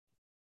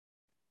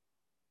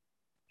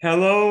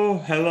Hello,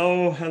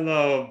 hello,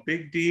 hello,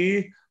 Big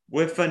D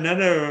with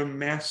another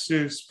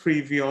Masters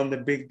preview on the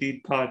Big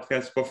D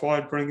podcast. Before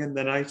I bring in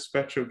the nice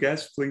special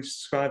guest, please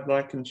subscribe,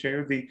 like, and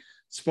share the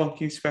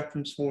Spunky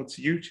Spectrum Sports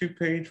YouTube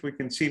page. We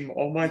can see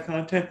all my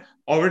content.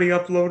 Already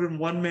uploaded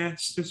one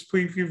Masters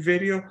preview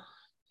video.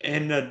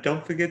 And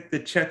don't forget to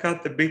check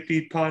out the Big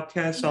D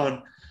podcast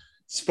on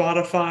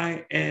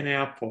Spotify and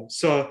Apple.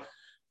 So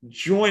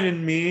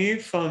joining me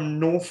from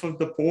north of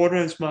the border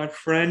is my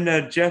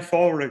friend Geoff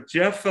Ulrich.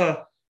 Geoff,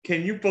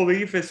 can you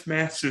believe it's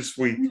Masters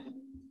Week?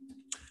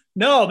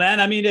 No, man.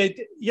 I mean,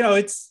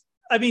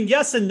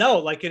 yes and no.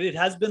 Like it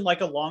has been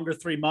like a longer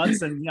 3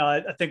 months, and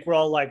I think we're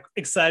all like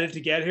excited to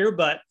get here,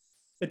 but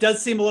it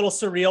does seem a little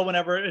surreal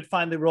whenever it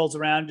finally rolls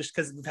around, just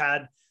because we've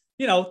had,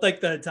 like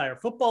the entire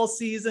football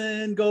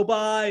season go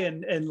by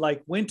and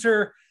like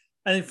winter,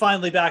 and then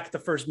finally back at the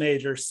first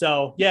major.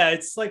 So yeah,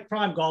 it's like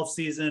prime golf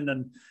season,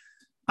 and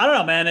I don't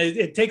know, man.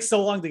 It takes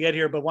so long to get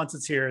here, but once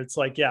it's here, it's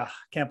like, yeah,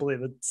 can't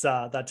believe it's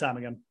that time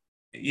again.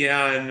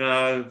 Yeah,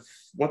 and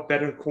what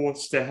better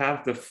course to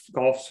have the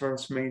golf's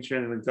first major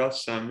in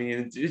Augusta? I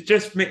mean, it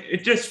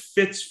just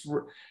fits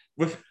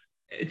with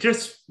it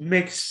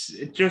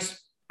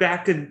just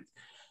back in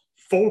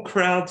full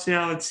crowds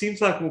now. It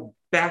seems like we're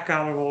back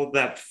out of all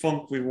that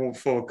funk we were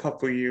for a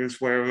couple of years,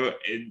 where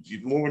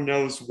Lord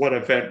knows what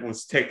event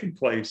was taking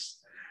place.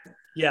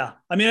 Yeah.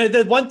 I mean,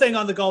 the one thing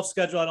on the golf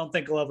schedule I don't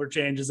think will ever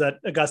change is that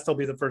Augusta will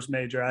be the first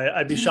major.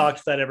 I'd be shocked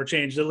if that ever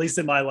changed, at least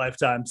in my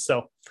lifetime.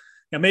 So,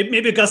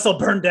 maybe Augusta will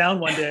burn down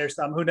one day or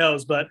something. Who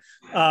knows? But,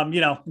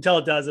 until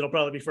it does, it'll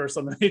probably be first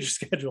on the major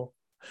schedule.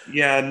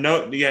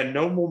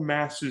 No more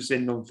Masters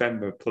in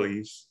November,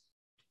 please.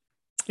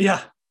 Yeah.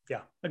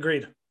 Yeah.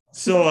 Agreed.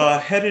 So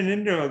heading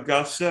into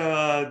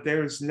Augusta,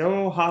 there's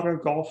no hotter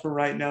golfer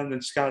right now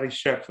than Scottie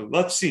Scheffler.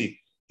 Let's see.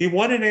 He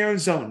won in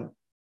Arizona.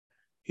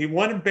 He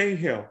won in Bay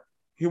Hill.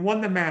 He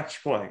won the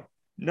match play.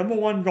 Number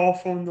one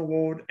golfer in the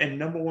world and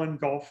number one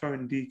golfer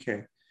in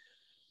DK.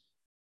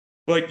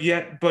 But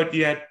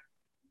yet,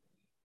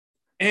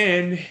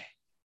 and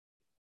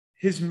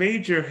his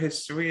major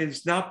history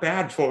is not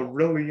bad for a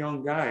really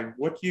young guy.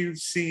 What do you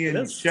see in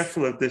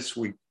Scheffler this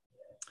week?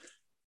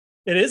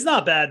 It is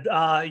not bad.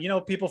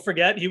 People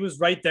forget he was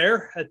right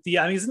there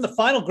he's in the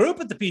final group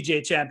at the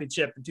PGA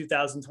Championship in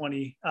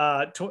 2020.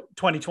 I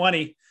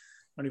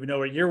don't even know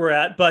what year we're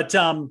at, but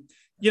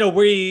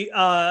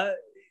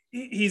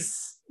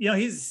he's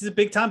a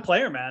big time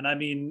player, man. I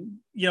mean,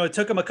 it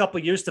took him a couple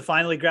of years to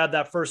finally grab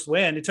that first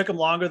win. It took him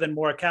longer than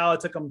Morikawa.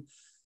 It took him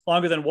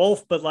longer than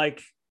Wolf, but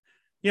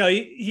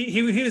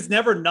he was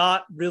never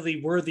not really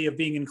worthy of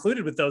being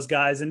included with those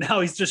guys. And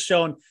now he's just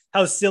shown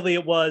how silly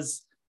it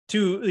was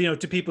to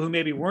people who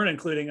maybe weren't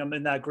including him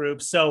in that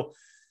group. So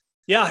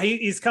yeah,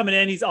 he's coming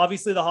in. He's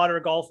obviously the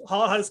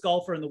hottest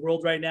golfer in the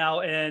world right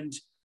now. And,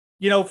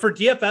 for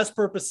DFS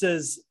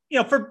purposes,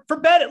 for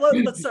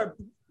let's start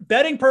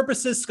betting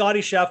purposes,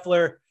 Scottie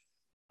Scheffler.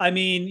 I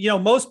mean,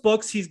 most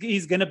books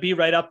he's going to be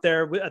right up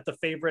there at the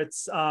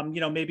favorites.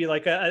 Maybe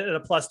like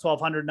a plus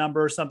 1,200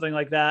 number or something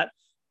like that.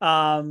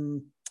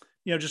 I'm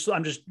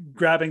just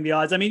grabbing the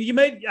odds. I mean,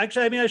 I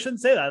shouldn't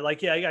say that.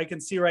 Like, yeah, I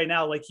can see right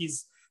now, like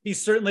he's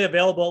certainly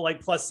available at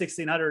like plus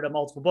 1,600 at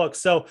multiple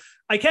books. So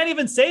I can't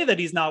even say that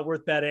he's not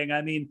worth betting.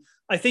 I mean,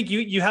 I think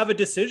you have a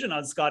decision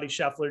on Scottie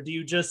Scheffler. Do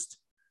you just,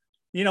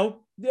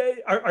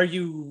 are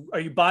you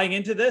buying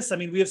into this? I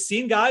mean, we have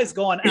seen guys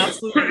go on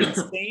absolutely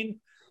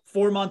insane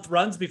 4-month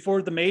runs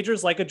before the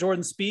majors, like a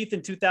Jordan Spieth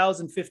in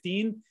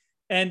 2015,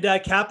 and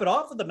cap it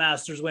off with the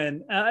Masters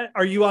win.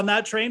 Are you on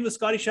that train with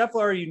Scottie Scheffler?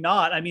 Or are you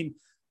not? I mean,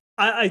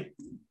 I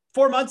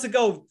 4 months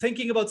ago,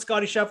 thinking about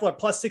Scottie Scheffler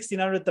plus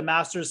 1,600 at the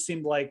Masters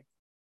seemed like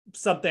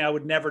something I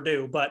would never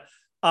do, but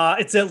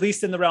it's at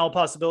least in the realm of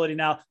possibility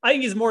now. I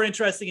think he's more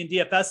interesting in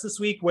DFS this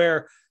week,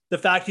 where the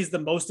fact he's the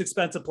most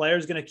expensive player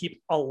is going to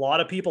keep a lot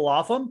of people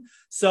off him.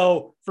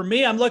 So for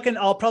me,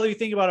 I'll probably be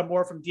thinking about it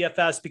more from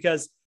DFS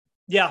because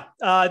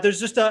there's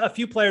just a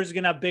few players who are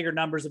going to have bigger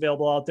numbers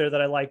available out there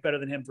that I like better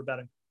than him for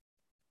betting.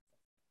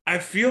 I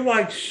feel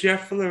like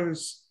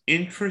Scheffler's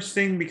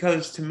interesting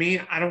because to me,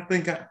 I don't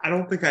think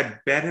I'd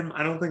bet him.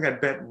 I don't think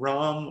I'd bet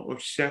Rahm or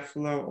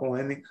Scheffler or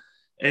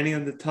any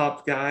of the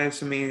top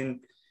guys. I mean,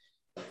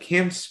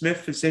 Cam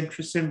Smith is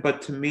interesting,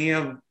 but to me,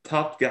 of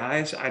top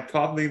guys, I'd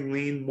probably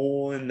lean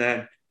more in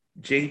that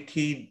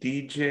JT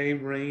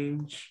DJ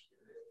range.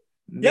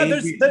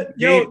 Maybe,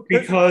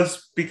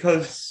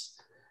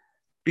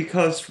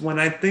 because when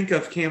I think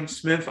of Cam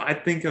Smith, I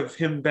think of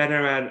him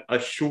better at a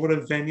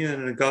shorter venue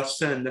than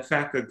Augusta, and the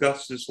fact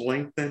Augusta's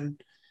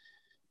lengthened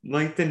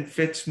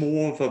fits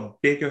more of a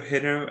bigger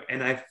hitter,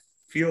 and I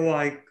feel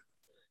like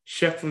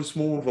Scheffler's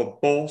more of a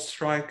ball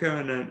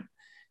striker,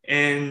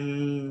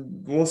 and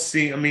we'll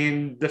see. I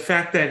mean, the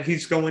fact that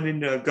he's going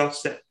into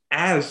Augusta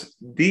as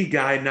the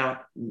guy,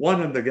 not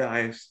one of the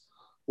guys,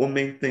 will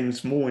make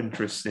things more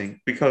interesting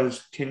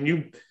because can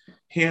you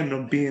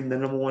handle being the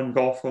number one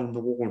golfer in the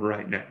world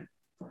right now?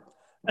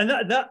 And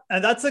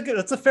that's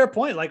a fair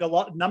point. Like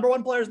number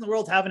one players in the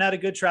world haven't had a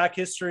good track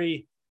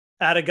history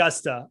at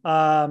Augusta.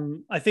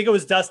 I think it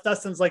was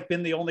Dustin's like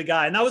been the only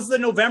guy, and that was the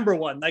November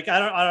one. Like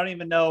I don't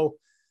even know.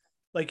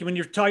 Like when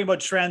you're talking about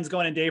trends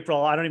going into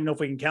April, I don't even know if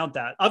we can count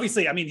that.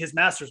 Obviously, I mean, his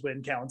Masters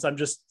win counts. I'm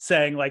just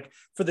saying, like,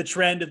 for the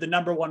trend of the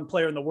number one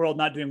player in the world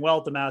not doing well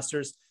at the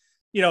Masters,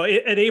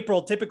 at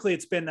April, typically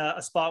it's been a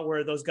spot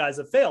where those guys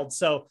have failed.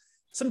 So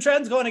some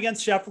trends going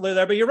against Scheffler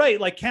there, but you're right.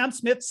 Like Cam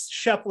Smith's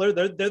Scheffler,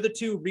 they're the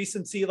two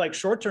recency, like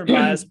short-term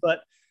bias,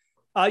 but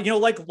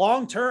like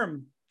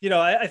long-term,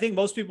 I think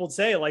most people would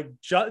say like,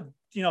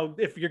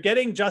 if you're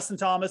getting Justin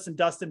Thomas and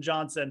Dustin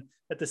Johnson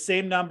at the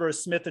same number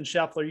as Smith and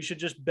Scheffler, you should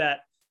just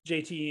bet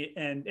JT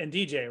and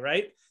DJ,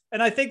 right?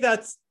 And I think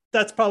that's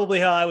probably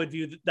how I would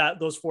view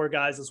those four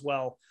guys as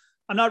well.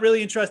 I'm not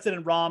really interested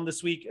in Rahm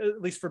this week,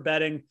 at least for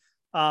betting.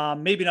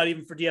 Maybe not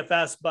even for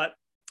DFS, but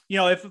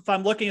if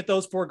I'm looking at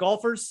those four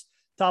golfers,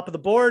 top of the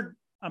board,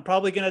 I'm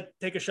probably going to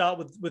take a shot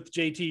with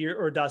JT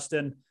or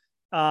Dustin.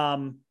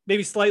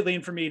 Maybe slight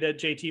lean for me to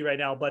JT right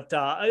now, but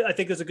I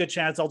think there's a good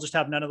chance I'll just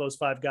have none of those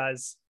five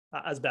guys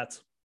as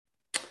bets.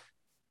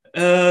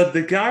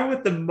 The guy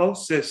with the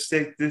most at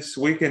stake this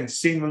weekend,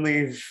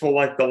 seemingly for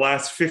like the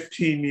last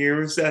 15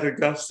 years at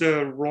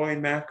Augusta, Rory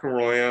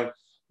Mcllroy.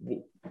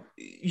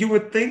 You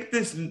would think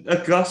this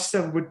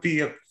Augusta would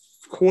be a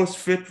course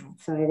fit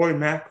for Rory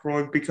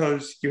McIlroy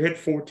because you hit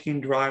 14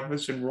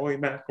 drivers and Rory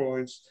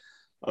McIlroy is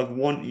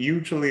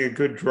usually a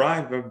good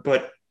driver,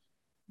 but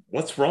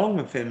what's wrong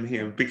with him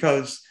here?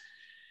 Because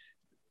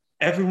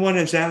everyone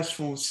has asked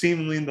for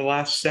seemingly in the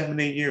last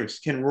 7-8 years,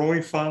 can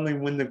Rory finally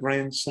win the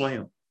Grand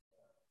Slam?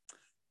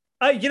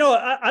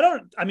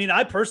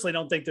 I personally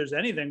don't think there's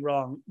anything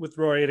wrong with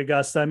Rory at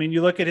Augusta. I mean,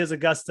 you look at his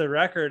Augusta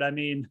record. I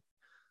mean,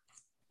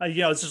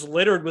 it's just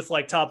littered with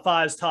like top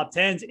fives, top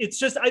tens. It's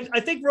just, I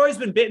think Rory's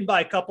been bitten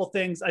by a couple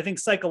things. I think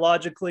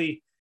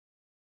psychologically,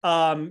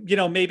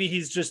 maybe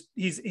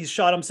he's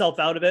shot himself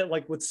out of it,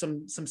 like with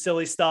some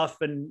silly stuff.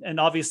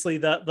 And obviously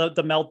the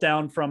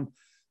meltdown from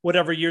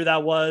whatever year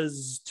that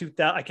was,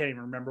 2000, I can't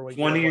even remember what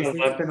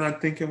 2011, I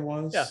think it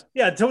was.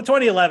 Yeah,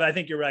 2011. I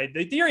think you're right.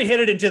 The year he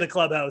hit it into the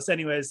clubhouse.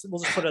 Anyways, we'll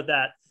just put it at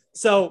that.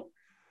 So,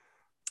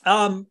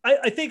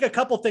 I think a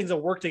couple things have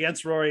worked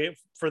against Rory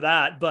for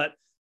that. But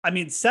I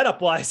mean,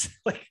 setup wise,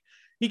 like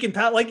he can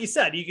pound, like you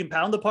said, he can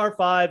pound the par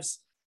fives.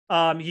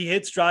 He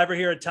hits driver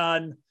here a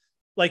ton.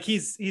 Like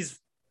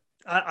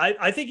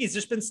I think he's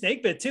just been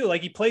snake bit too.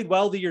 Like he played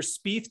well the year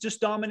Spieth just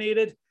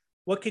dominated.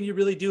 What can you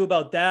really do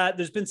about that?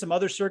 There's been some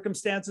other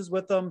circumstances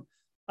with them.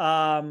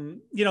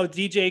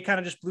 DJ kind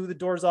of just blew the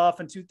doors off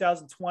in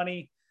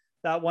 2020.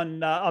 That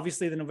one,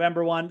 obviously the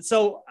November one.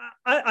 So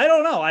I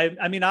don't know. I'm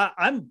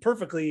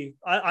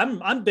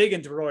big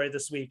into Rory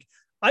this week.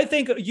 I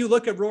think you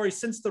look at Rory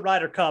since the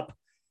Ryder Cup,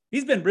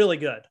 he's been really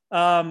good.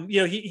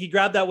 He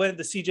grabbed that win at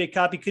the CJ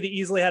Cup. He could have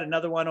easily had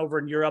another one over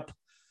in Europe.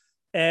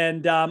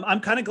 And I'm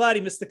kind of glad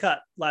he missed the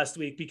cut last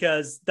week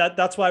because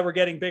that's why we're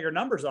getting bigger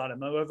numbers on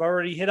him. I've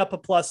already hit up a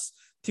plus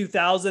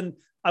 2,000.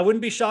 I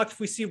wouldn't be shocked if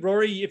we see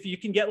Rory, if you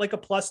can get like a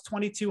plus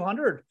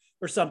 2,200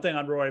 or something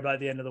on Rory by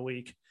the end of the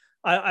week.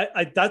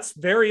 That's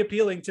very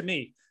appealing to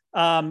me.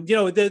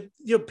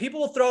 People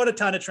will throw out a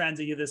ton of trends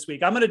at you this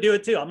week. I'm going to do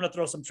it too. I'm going to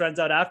throw some trends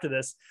out after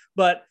this,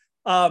 but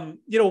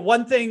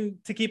one thing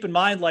to keep in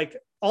mind, like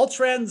all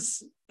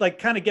trends, like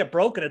kind of get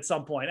broken at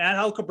some point.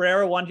 Angel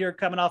Cabrera won here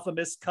coming off a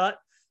missed cut.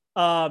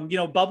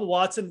 Bubba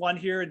Watson won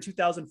here in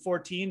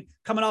 2014,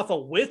 coming off a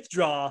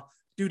withdraw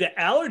due to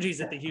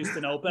allergies at the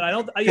Houston Open.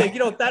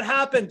 If that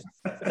happened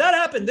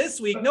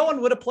this week, no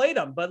one would have played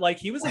him, but like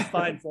he was in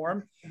fine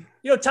form.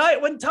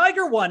 When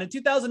Tiger won in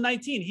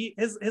 2019,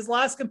 his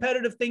last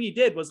competitive thing he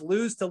did was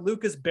lose to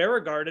Lucas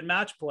Beauregard in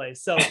match play.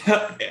 So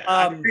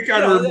I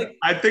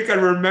think I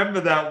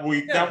remember that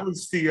week. Yeah. That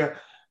was the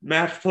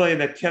match play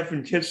that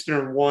Kevin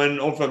Kistner won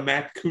over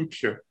Matt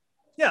Kuchar.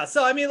 Yeah.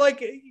 So, I mean,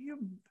 like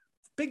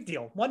big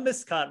deal. One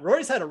missed cut.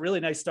 Rory's had a really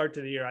nice start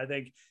to the year. I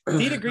think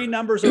tee to green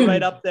numbers are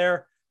right up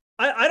there.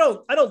 I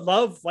don't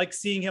love like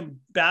seeing him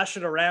bash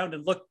it around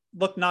and look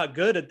not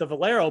good at the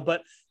Valero,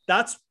 but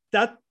that's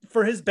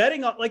for his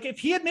betting. Like if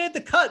he had made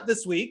the cut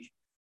this week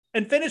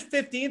and finished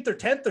 15th or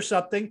 10th or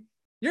something,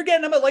 you're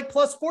getting him at like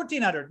plus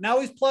 1,400. Now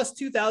he's plus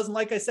 2,000.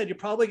 Like I said, you're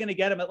probably going to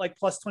get him at like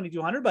plus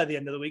 2,200 by the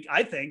end of the week,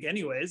 I think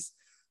anyways.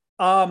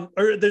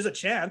 Or there's a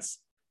chance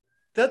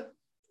that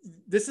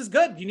this is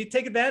good. You need to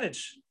take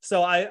advantage.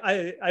 So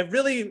I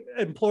really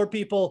implore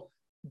people,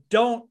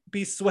 don't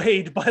be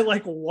swayed by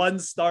like one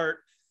start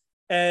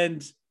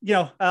and,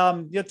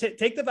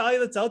 take the value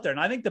that's out there. And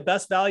I think the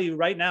best value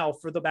right now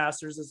for the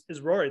Masters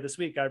is Rory this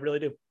week. I really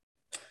do.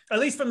 At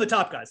least from the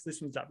top guys,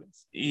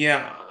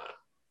 Yeah.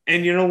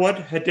 And you know what?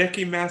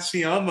 Hideki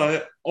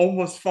Matsuyama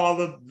almost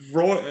followed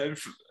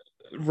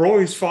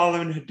Rory's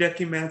following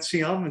Hideki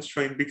Matsuyama's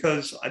train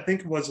because I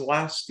think it was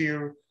last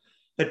year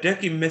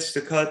Hideki missed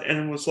the cut and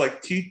it was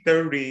like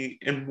T30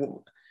 and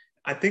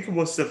I think it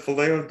was the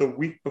Valero the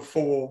week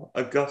before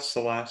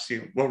Augusta last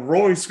year. Well,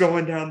 Rory's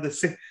going down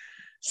the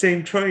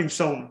same train,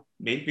 so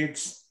maybe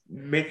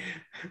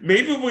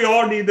we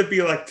all need to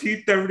be like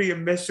T30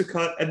 and miss the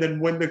cut and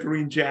then win the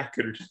green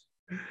jacket.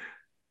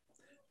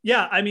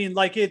 Yeah, I mean,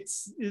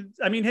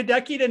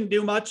 Hideki didn't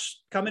do much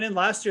coming in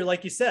last year,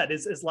 like you said.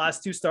 His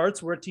last two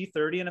starts were a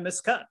T30 and a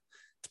missed cut.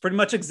 It's pretty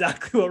much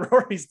exactly what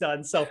Rory's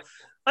done. So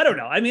I don't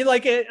know. I mean,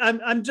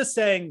 I'm just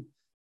saying,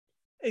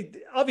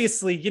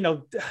 obviously,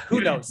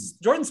 who knows?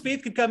 Jordan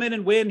Spieth could come in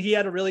and win. He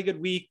had a really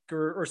good week,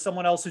 or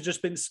someone else who's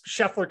just been,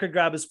 Scheffler could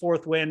grab his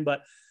fourth win.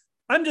 But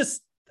I'm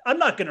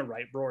not going to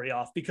write Rory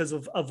off because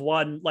of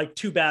one, like,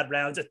 two bad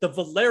rounds at the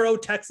Valero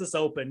Texas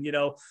Open,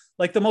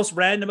 like the most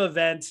random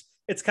event.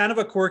 It's kind of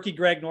a quirky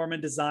Greg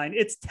Norman design.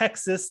 It's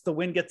Texas. The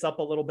wind gets up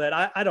a little bit.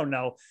 I don't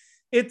know.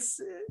 It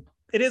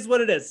is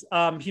what it is.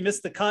 He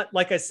missed the cut.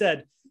 Like I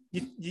said,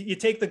 you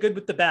take the good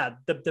with the bad.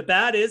 The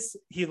bad is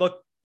he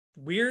looked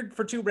weird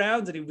for two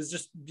rounds and he was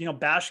just,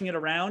 bashing it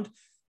around.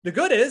 The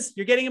good is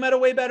you're getting him at a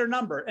way better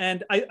number.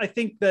 And I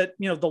think that,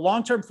 the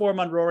long-term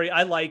form on Rory,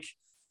 I like.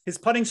 His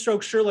putting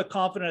stroke sure looked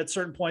confident at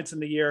certain points in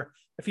the year.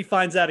 If he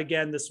finds that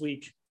again this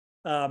week,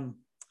 I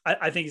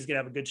think he's going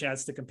to have a good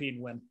chance to compete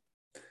and win.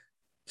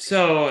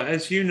 So,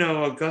 as you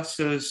know,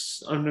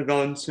 Augusta's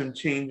undergone some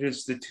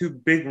changes. The two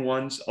big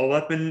ones,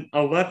 11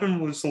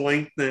 was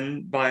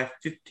lengthened by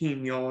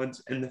 15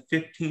 yards, and the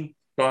 15th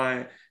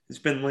has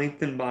been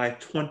lengthened by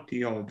 20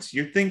 yards.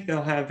 You think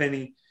they'll have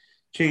any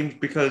change?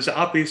 Because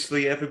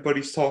obviously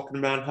everybody's talking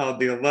about how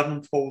the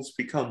 11th holes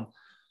become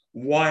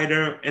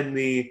wider, and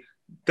the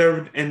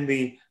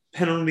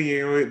penalty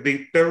area,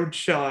 the third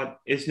shot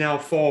is now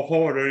far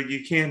harder.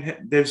 You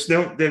can't. There's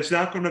not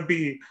going to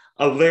be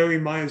a Larry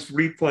Myers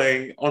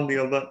replay on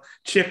the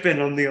chip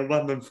in on the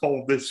 11th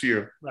hole this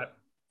year. Right.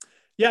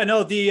 Yeah.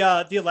 No. The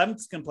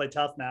 11th can play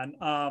tough, man.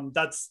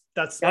 That's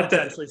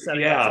potentially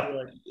setting up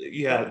to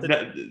be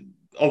like,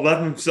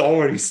 11th's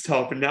already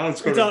tough, and now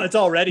it's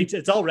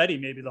already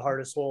maybe the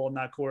hardest hole in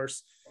that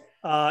course.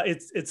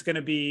 It's going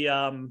to be.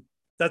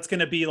 That's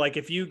going to be like,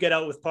 if you get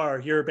out with par,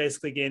 you're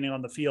basically gaining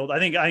on the field. I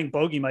think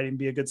bogey might even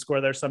be a good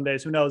score there some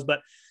days. Who knows?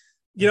 But,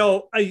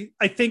 I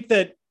think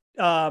that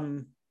I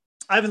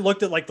haven't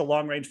looked at like the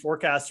long range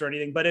forecast or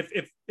anything, but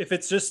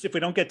if we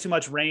don't get too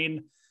much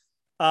rain,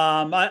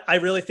 I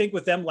really think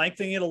with them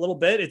lengthening it a little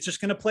bit, it's just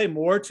going to play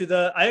more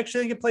I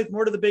actually think it plays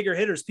more to the bigger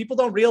hitters. People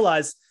don't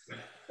realize,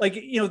 like,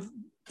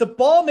 the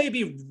ball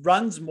maybe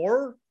runs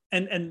more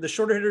and the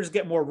shorter hitters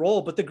get more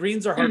roll, but the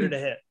greens are harder to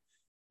hit.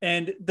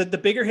 And the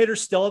bigger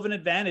hitters still have an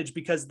advantage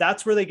because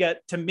that's where they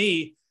get, to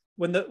me,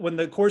 when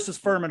the course is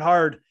firm and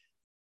hard,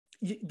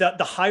 the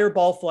higher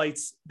ball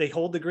flights, they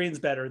hold the greens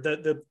better.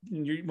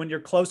 When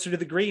you're closer to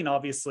the green,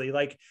 obviously,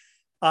 like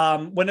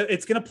when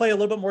it's going to play a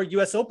little bit more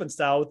US Open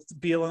style,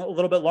 be a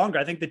little bit longer.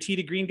 I think the tee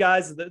to green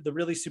guys, the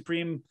really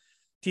supreme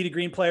tee to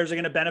green players are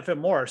going to benefit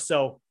more.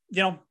 So,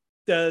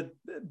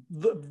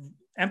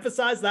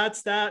 emphasize that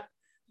stat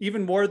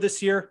even more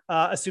this year,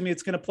 assuming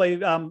it's going to play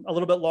a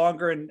little bit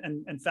longer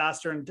and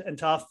faster and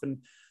tough. And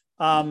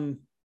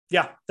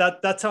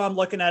that's how I'm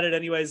looking at it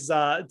anyways,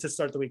 to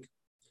start the week.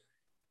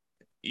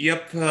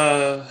 Yep.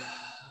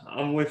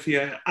 I'm with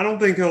you. I don't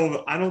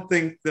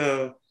think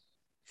the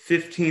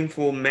 15th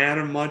will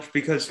matter much,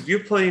 because if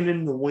you're playing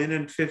in the win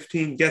in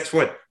 15, guess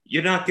what?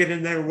 You're not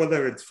getting there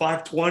whether it's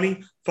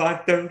 520,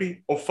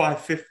 530, or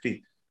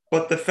 550.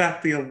 But the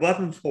fact the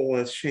 11th hole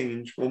has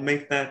changed will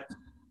make that.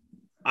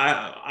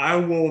 I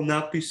will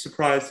not be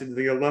surprised if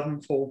the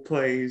 11th hole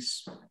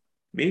plays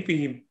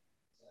maybe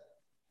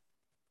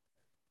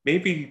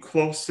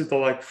close to the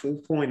like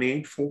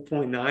 4.8,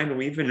 4.9,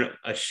 or even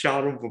a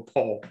shot over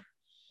par.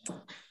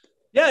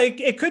 Yeah,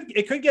 it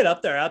could get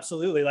up there.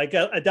 Absolutely. Like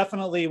I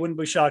definitely wouldn't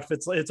be shocked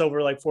if it's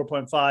over like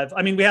 4.5.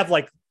 I mean, we have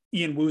like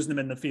Ian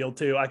Woosnam in the field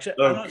too. Actually,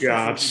 oh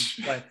gosh.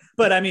 Sure,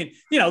 but I mean,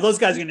 those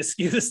guys are going to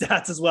skew the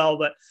stats as well.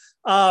 But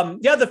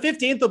the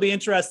 15th will be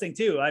interesting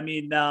too. I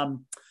mean,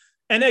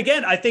 and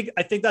again, I think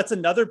that's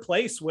another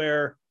place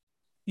where,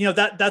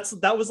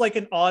 that was like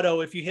an auto.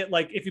 If you hit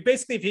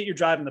your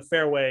drive in the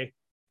fairway,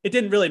 it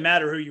didn't really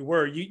matter who you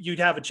were. You'd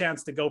have a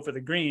chance to go for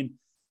the green.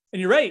 And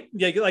you're right.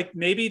 Yeah, like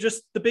maybe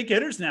just the big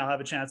hitters now have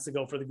a chance to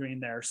go for the green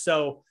there.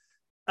 So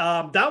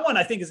that one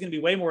I think is going to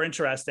be way more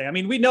interesting. I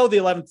mean, we know the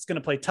 11th is going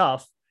to play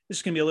tough. It's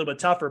just going to be a little bit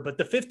tougher. But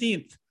the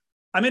 15th,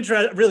 I'm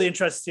really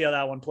interested to see how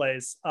that one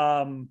plays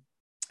and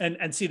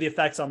see the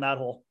effects on that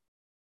hole.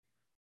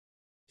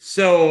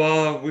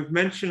 So we've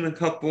mentioned a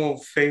couple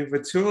of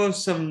favorites. Who are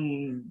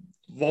some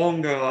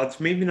longer odds?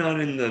 Maybe not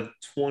in the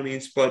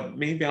 20s, but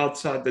maybe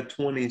outside the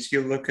 20s.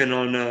 You're looking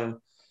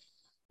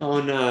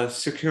on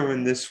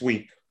securing this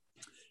week.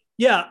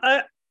 Yeah,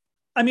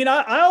 I'm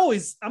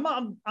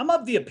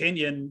of the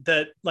opinion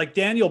that like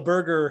Daniel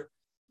Berger,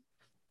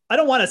 I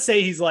don't want to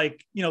say he's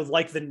like,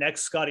 like the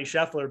next Scottie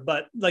Scheffler,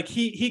 but like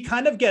he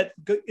kind of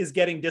is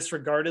getting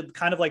disregarded,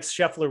 kind of like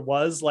Scheffler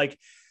was. Like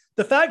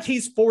the fact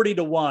he's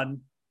 40-1,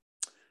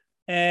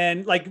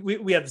 and like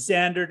we have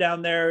Xander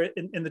down there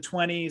in the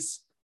 20s,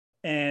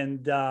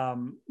 and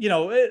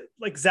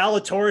like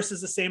Zalatoris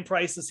is the same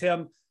price as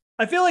him.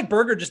 I feel like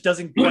Berger just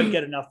doesn't quite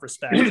get enough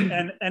respect.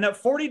 And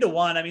at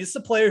 40-1, I mean, it's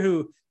a player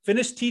who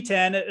finished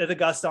T10 at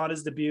Augusta on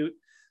his debut.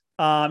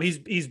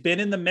 He's been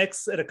in the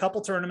mix at a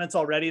couple tournaments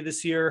already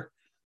this year.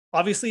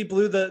 Obviously, he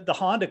blew the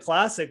Honda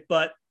Classic,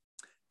 but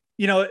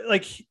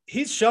like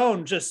he's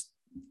shown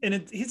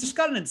he's just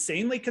got an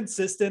insanely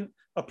consistent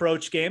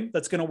approach game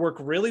that's going to work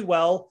really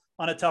well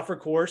on a tougher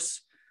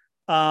course.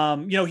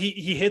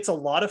 He hits a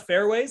lot of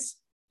fairways.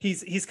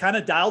 He's kind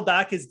of dialed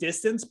back his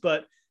distance,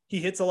 but he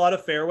hits a lot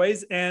of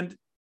fairways. And,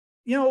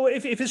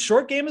 if his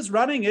short game is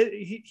running,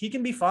 he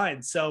can be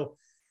fine. So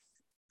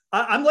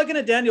I'm looking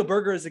at Daniel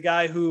Berger as a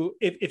guy who,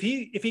 if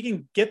he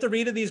can get the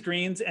read of these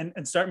greens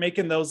and start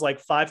making those like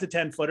 5 to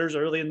 10 footers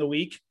early in the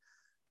week,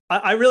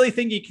 I really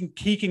think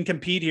he can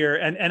compete here.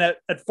 And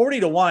at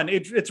 40 to 1,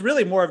 it's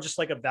really more of just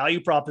like a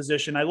value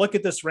proposition. I look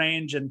at this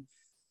range and,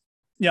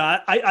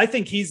 I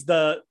think he's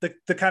the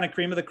kind of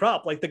cream of the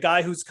crop, like the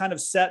guy who's kind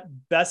of set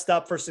best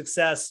up for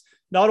success,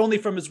 not only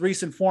from his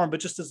recent form,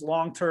 but just his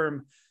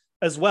long-term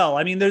as well.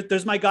 I mean,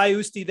 there's my guy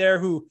Usti there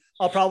who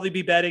I'll probably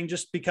be betting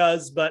just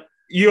because, but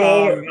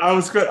I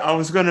was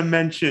going to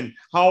mention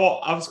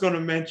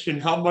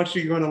how much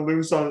you're going to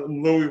lose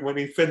on Louis when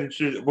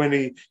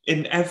he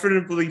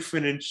inevitably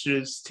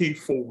finishes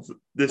T4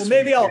 this week.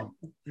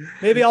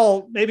 Maybe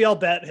I'll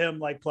bet him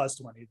like plus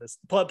 20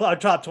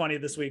 top 20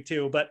 this week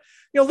too. But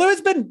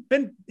Louis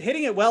been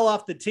hitting it well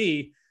off the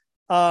tee,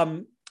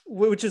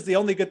 which is the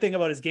only good thing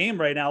about his game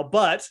right now.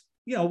 But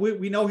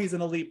we know he's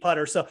an elite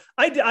putter. So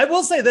I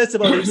will say this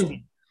about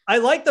Usti. I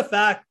like the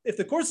fact if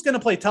the course is going to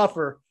play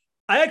tougher,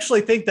 I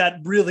actually think that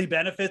really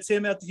benefits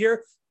him out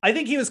here. I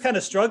think he was kind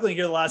of struggling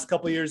here the last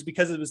couple of years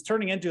because it was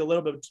turning into a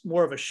little bit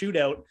more of a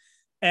shootout.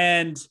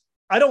 And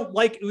I don't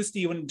like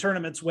Usti in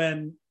tournaments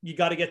when you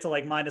got to get to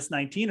like minus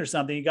 19 or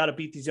something. You got to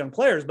beat these young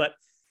players. But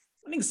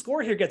I think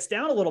score here gets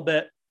down a little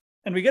bit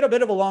and we get a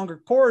bit of a longer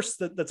course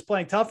that's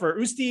playing tougher.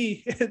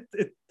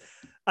 Usti,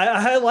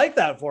 I like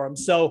that for him.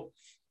 So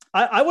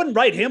I wouldn't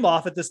write him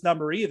off at this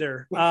number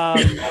either.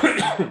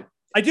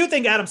 I do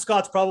think Adam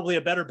Scott's probably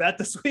a better bet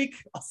this week.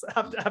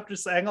 After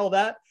saying all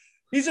that,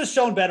 he's just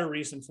shown better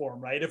recent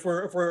form, right? If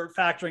we're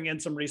factoring in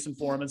some recent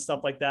form and stuff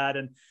like that.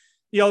 And,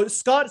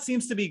 Scott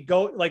seems to be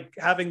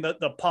having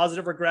the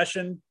positive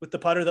regression with the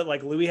putter that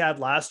like Louis had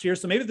last year.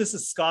 So maybe this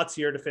is Scott's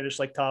year to finish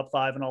like top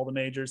 5 in all the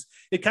majors.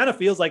 It kind of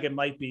feels like it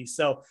might be.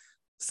 So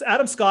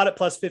Adam Scott at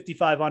plus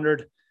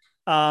 5,500,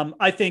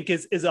 I think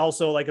is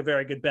also like a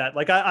very good bet.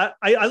 Like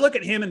I look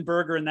at him and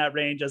Berger in that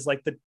range as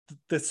like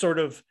the sort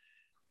of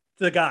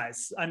the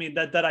guys, I mean,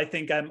 that I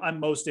think I'm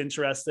most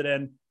interested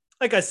in.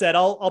 Like I said,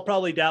 I'll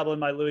probably dabble in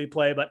my Louis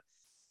play, but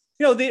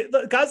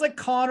the guys like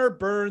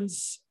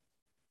Connors,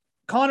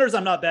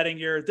 I'm not betting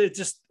here. I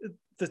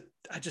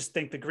just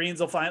think the greens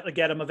will finally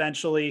get him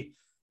eventually.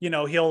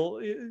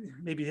 He'll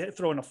maybe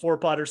throw in a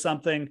 4-putt or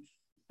something.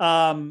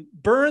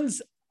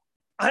 Burns,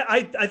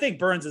 I think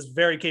Burns is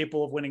very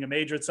capable of winning a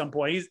major at some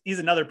point. He's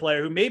another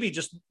player who maybe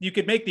just, you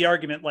could make the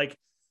argument like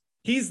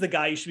he's the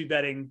guy you should be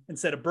betting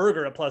instead of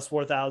Berger at plus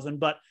 4,000,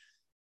 but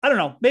I don't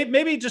know,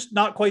 maybe just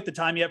not quite the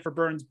time yet for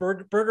Burns.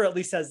 Berger at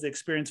least has the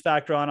experience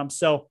factor on him.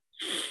 So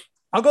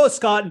I'll go with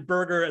Scott and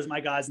Berger as my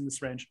guys in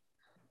this range.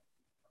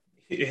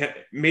 Yeah,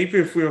 maybe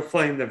if we were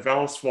playing the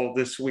Valspar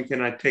this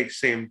weekend, I'd take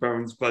Sam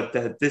Burns, but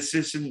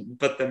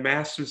the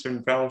Masters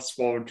and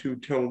Valspar are two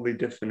totally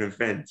different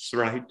events,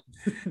 right?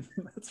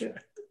 That's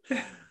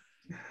right.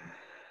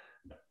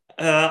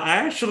 I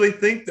actually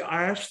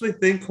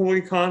think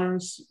Corey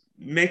Connors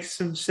makes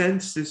some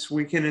sense this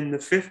weekend in the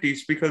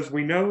 50s because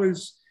we know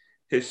his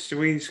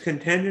history. He's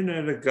contending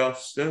at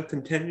Augusta,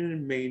 contending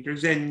in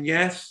majors, and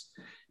yes,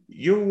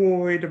 you're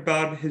worried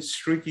about his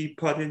streaky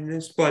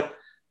puttiness, but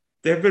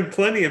there have been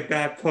plenty of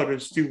bad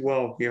putters do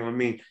well here. I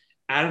mean,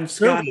 Adam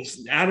Scott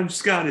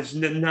is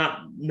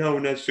not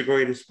known as the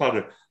greatest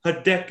putter.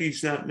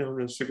 Hideki's not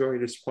known as the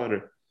greatest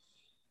putter.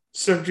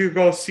 Sergio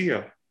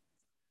Garcia,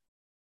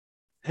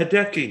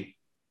 Hideki,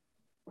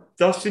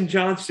 Dustin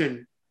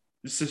Johnson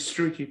is a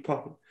streaky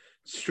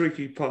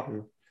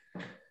putter.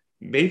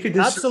 Maybe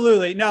this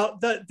absolutely. Now,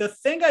 the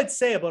thing I'd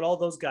say about all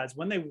those guys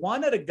when they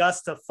won at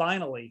Augusta,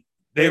 finally,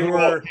 they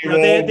were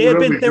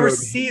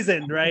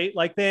seasoned, right?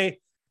 Like they'd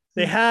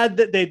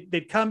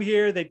come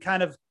here,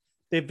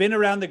 they've been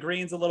around the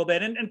greens a little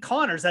bit, and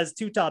Connors has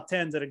 2 top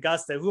 10s at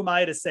Augusta. Who am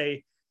I to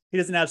say he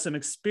doesn't have some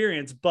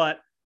experience? But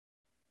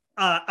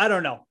I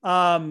don't know.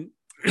 I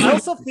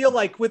also feel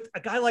like with a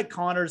guy like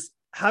Connors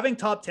having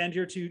top 10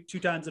 here two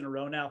times in a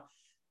row now,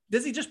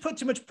 does he just put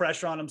too much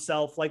pressure on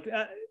himself, like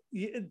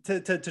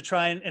to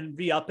try and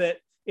re-up it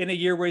in a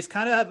year where he's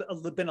kind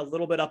of been a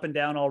little bit up and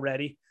down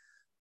already?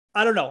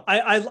 I don't know.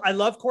 I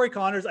love Corey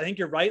Connors. I think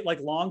you're right. Like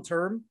long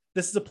term,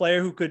 this is a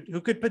player who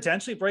could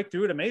potentially break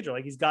through at a major.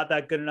 Like he's got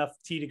that good enough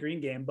tee to green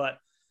game, but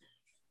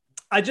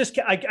I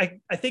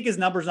think his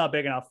number's not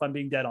big enough, if I'm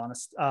being dead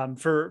honest,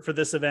 for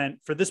this event,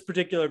 for this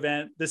particular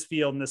event, this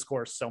field and this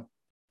course. So.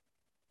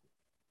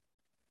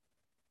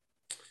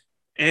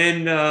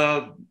 And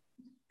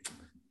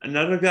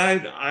another guy,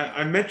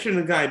 I mentioned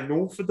a guy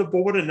north of the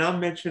border, now I'm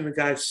mentioning a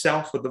guy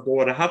south of the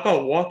border. How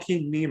about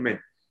Joaquín Niemann?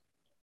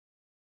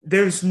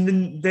 There's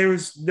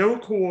no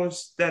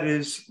course that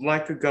is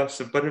like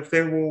Augusta, but if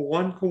there were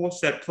one course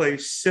that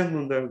plays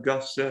similar to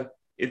Augusta,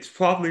 it's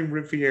probably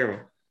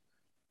Riviera.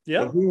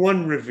 Yeah. Who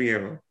won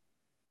Riviera?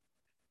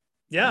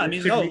 Yeah, I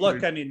mean, no,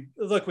 look,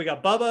 we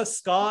got Bubba,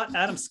 Scott,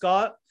 Adam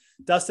Scott,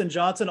 Dustin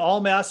Johnson, all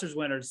Masters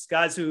winners,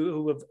 guys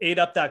who have ate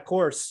up that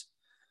course.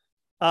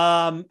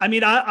 I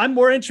mean, I'm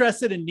more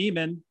interested in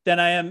Niemann than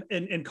I am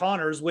in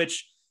Connors,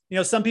 which,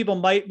 some people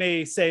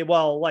may say,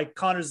 well, like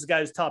Connors is the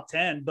guy who's top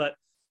 10, but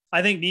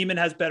I think Niemann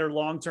has better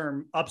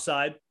long-term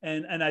upside.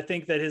 And I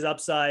think that his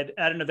upside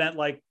at an event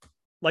like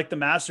the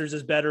Masters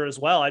is better as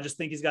well. I just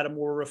think he's got a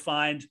more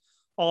refined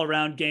all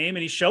around game.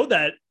 And he showed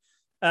that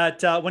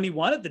at when he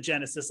won at the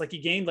Genesis, like he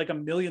gained like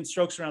 1 million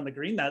strokes around the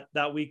green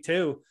that week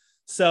too.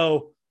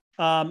 So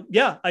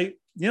Niemann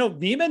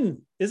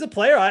is a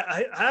player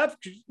I have,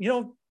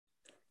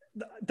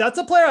 that's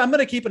a player I'm going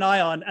to keep an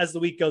eye on as the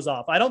week goes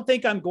off. I don't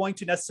think I'm going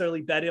to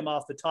necessarily bet him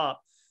off the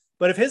top,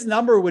 but if his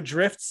number would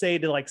drift, say,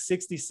 to like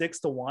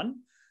 66-1,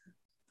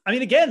 I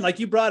mean, again, like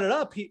you brought it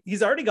up,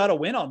 he's already got a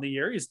win on the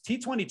year. He's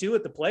T22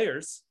 at the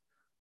Players.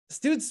 This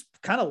dude's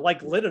kind of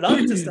like lit it up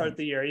to start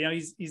the year.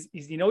 He's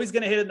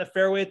going to hit it in the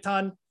fairway a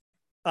ton.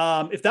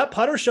 If that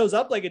putter shows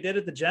up like it did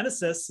at the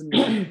Genesis,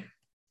 and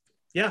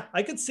yeah,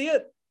 I could see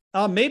it.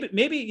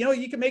 Maybe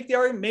you can make the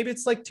argument. Maybe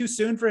it's like too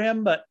soon for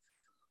him, but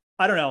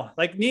I don't know.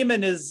 Like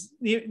Niemann is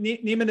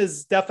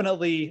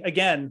definitely,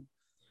 again,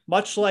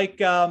 much like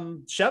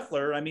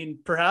Scheffler. I mean,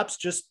 perhaps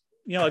just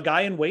a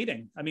guy in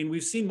waiting. I mean,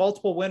 we've seen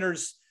multiple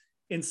winners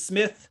in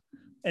Smith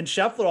and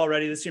Scheffler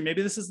already this year.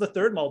 Maybe this is the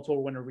third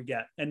multiple winner we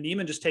get, and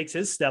Niemann just takes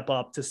his step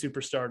up to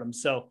superstardom.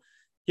 So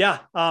yeah,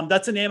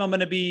 that's a name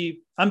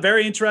I'm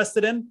very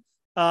interested in.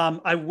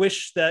 I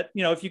wish that,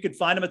 if you could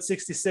find him at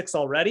 66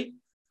 already,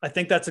 I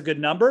think that's a good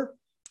number.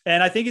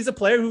 And I think he's a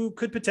player who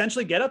could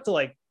potentially get up to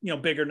like,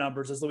 bigger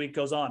numbers as the week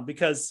goes on,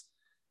 because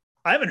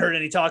I haven't heard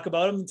any talk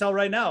about him until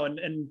right now.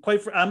 And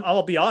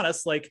I'll be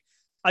honest, like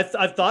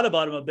I've thought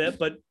about him a bit,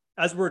 but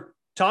as we're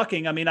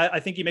talking, I mean, I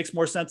think he makes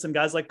more sense than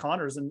guys like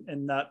Connors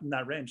in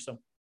that range. So,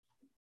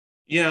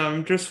 yeah,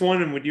 I'm just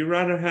wondering, would you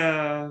rather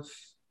have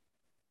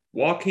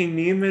Joaquín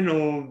Niemann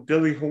or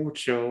Billy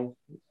Horschel?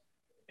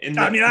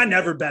 I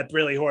never bet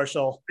Billy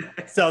Horschel,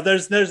 so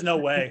there's no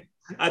way.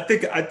 I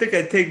think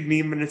I'd take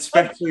Niemann,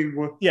 especially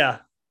with. Yeah,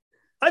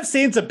 I've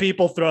seen some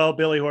people throw out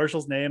Billy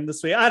Horschel's name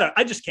this week.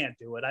 I just can't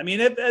do it. I mean,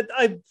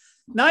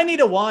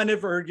 90-1,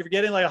 if you're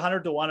getting like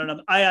 100-1 on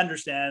them, I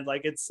understand.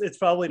 Like it's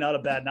probably not a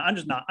bad.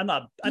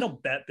 I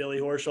don't bet Billy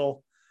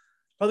Horschel,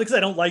 probably because I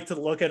don't like to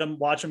look at him,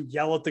 watch him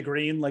yell at the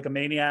green like a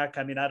maniac.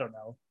 I mean, I don't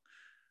know.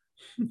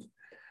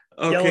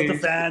 Okay. Yell at the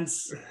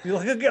fans.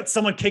 He'll get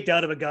someone kicked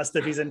out of Augusta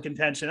if he's in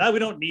contention. We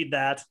don't need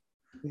that.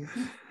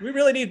 We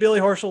really need Billy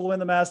Horschel to win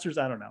the Masters.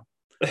 I don't know.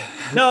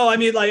 No, I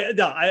mean,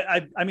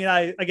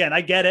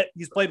 I get it.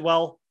 He's played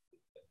well,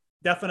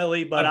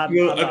 definitely, but I'm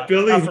not,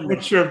 Billy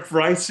Horschel,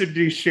 Bryson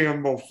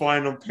DeChambeau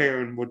final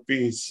pairing would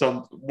be a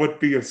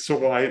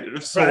slide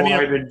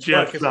in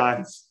Geoff's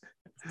size.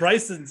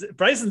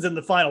 Bryson's in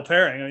the final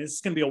pairing. I mean, this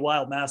is going to be a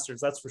wild Masters,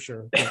 that's for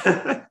sure.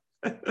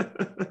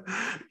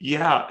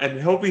 Yeah,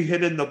 and he'll be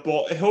hitting the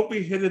ball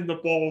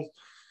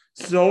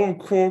so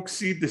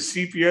corksy the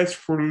CPS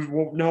crews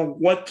won't know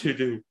what to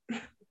do.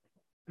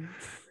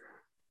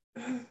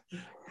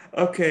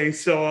 Okay,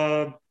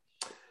 so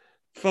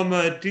from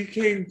a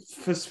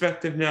DK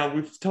perspective now,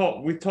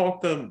 we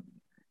talked a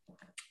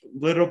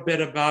little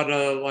bit about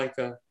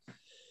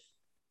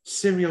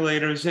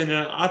simulators, and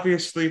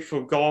obviously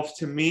for golf,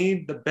 to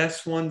me, the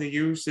best one to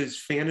use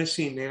is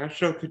Fantasy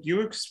National. Could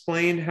you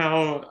explain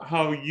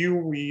how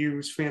you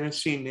use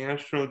Fantasy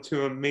National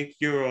to make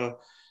your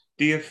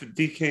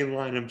DK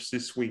lineups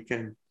this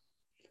weekend?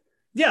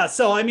 Yeah,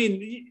 so I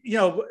mean,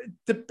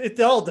 it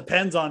all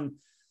depends on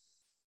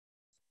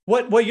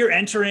what you're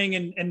entering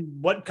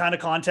and what kind of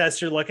contests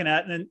you're looking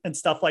at and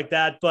stuff like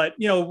that. But,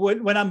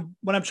 when I'm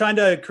trying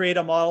to create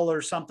a model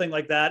or something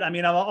like that, I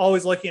mean, I'm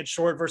always looking at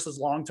short versus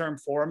long-term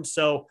form.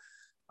 So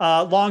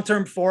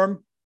long-term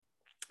form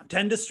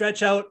tend to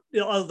stretch out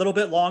a little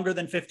bit longer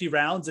than 50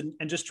 rounds and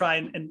just try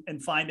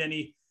and find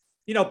any,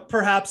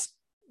 perhaps,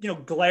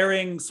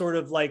 glaring sort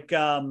of like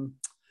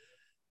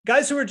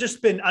guys who have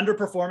just been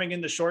underperforming in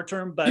the short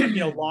term, but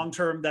long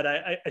term that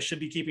I should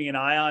be keeping an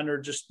eye on, or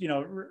just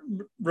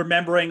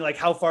remembering like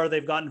how far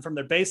they've gotten from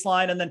their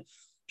baseline, and then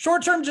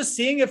short term just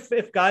seeing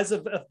if guys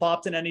have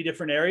popped in any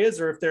different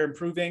areas, or if they're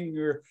improving,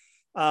 or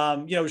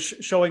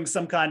showing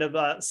some kind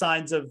of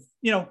signs of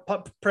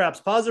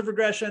perhaps positive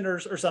regression or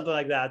something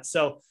like that.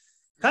 So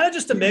kind of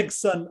just a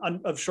mix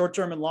of short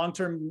term and long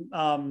term,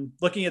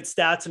 looking at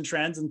stats and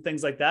trends and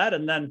things like that,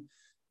 and then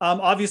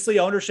obviously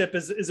ownership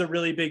is a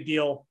really big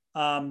deal.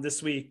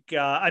 This week,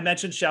 I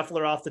mentioned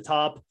Scheffler off the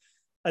top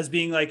as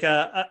being like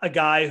a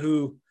guy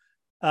who,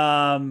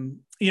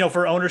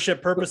 for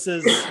ownership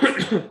purposes,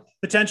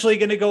 potentially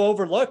going to go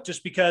overlooked,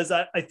 just because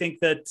I think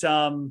that,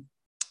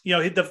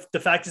 the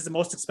fact is the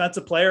most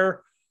expensive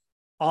player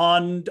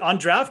on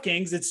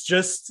DraftKings.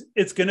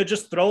 It's going to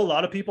just throw a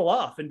lot of people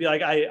off and be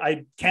like,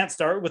 I can't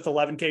start with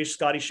 11K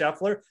Scottie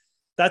Scheffler.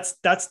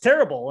 That's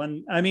terrible.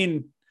 And I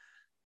mean,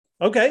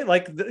 okay,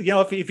 like,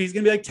 if he's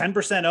going to be like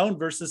 10% owned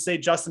versus say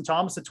Justin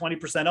Thomas at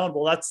 20% owned,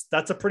 well,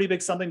 that's a pretty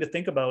big something to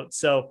think about.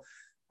 So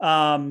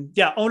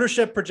Yeah,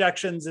 ownership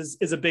projections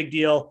is a big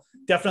deal.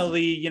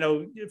 Definitely,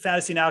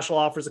 Fantasy National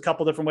offers a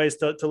couple different ways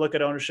to look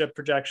at ownership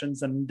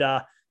projections, and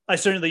I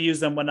certainly use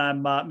them when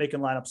I'm making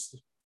lineups.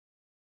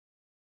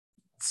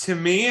 To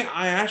me,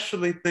 I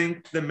actually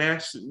think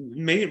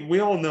we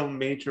all know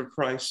major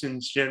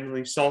pricings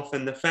generally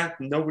soften. The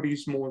fact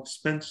nobody's more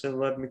expensive than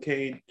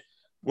 11K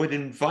would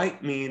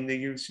invite me into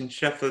using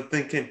Scheffler,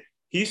 thinking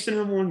he's the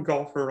number one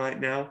golfer right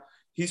now.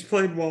 He's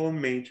played well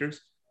in majors.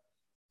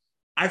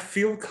 I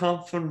feel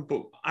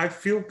comfortable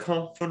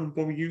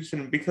using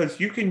him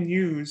because you can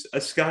use a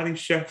Scottie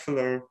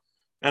Scheffler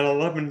at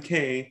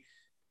 11K,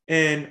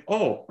 and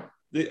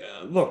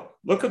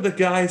look at the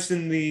guys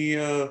in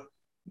the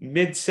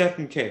mid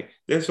 7K.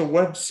 There's a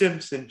Webb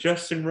Simpson,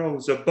 Justin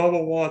Rose, a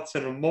Bubba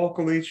Watson, a Mark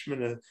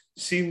Leishman, a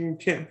Siwoo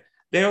Kim.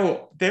 There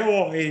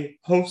are a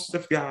host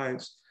of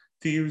guys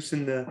to use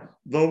in the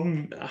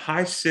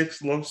high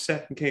 6, low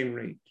 7K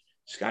range.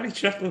 Scottie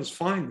Scheffler is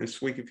fine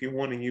this week if you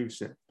want to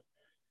use him.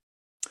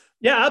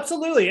 Yeah,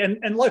 absolutely.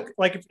 And look,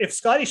 like if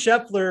Scottie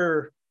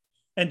Scheffler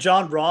and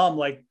Jon Rahm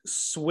like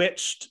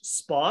switched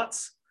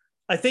spots,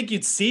 I think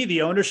you'd see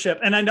the ownership.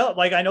 And I know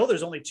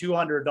there's only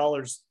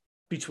 $200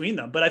 between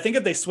them, but I think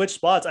if they switch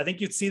spots, I think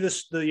you'd see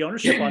the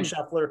ownership on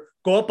Scheffler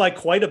go up by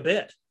quite a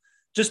bit,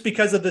 just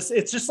because of this.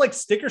 It's just like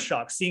sticker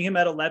shock seeing him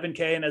at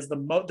 11K and as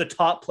the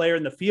top player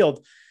in the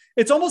field.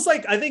 It's almost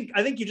like I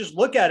think you just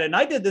look at it, and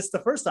I did this the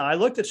first time. I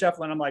looked at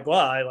Scheffler and I'm like,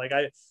 wow,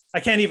 I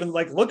can't even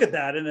like look at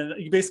that. And then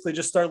you basically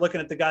just start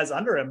looking at the guys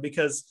under him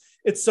because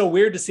it's so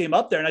weird to see him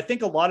up there. And I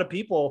think a lot of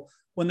people,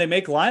 when they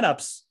make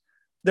lineups,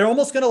 they're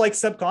almost going to like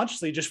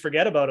subconsciously just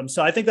forget about him.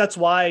 So I think that's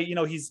why,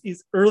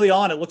 he's early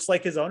on. It looks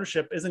like his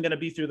ownership isn't going to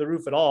be through the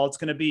roof at all. It's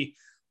going to be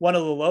one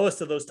of the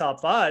lowest of those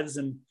top fives.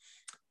 And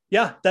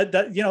yeah,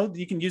 that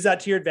you can use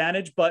that to your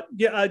advantage. But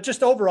yeah,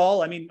 just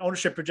overall, I mean,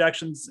 ownership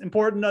projections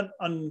important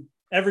on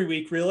every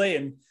week, really.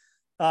 And,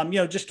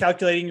 just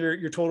calculating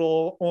your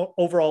total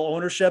overall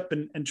ownership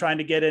and trying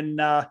to get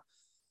in a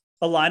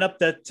lineup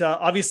that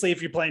obviously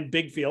if you're playing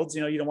big fields,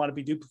 you don't want to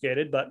be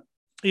duplicated, but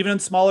even in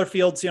smaller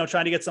fields,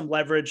 trying to get some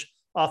leverage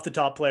off the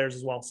top players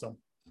as well. So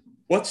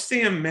what's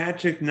the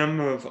magic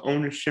number of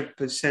ownership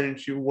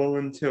percentage you're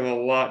willing to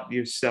allot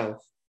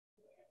yourself?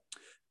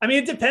 I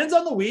mean, it depends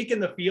on the week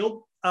and the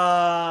field.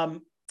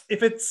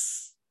 If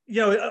it's,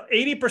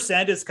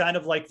 80% is kind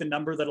of like the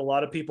number that a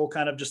lot of people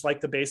kind of just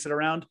like to base it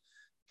around.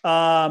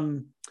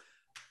 It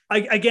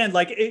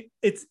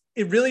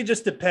really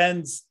just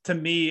depends to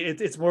me.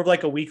 It's more of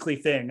like a weekly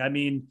thing. I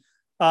mean,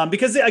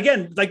 because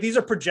again, like these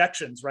are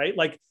projections, right?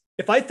 Like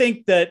if I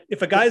think that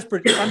if a guy is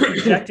I'm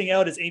projecting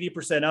out as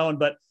 80% owned,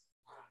 but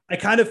I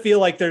kind of feel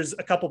like there's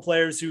a couple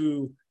players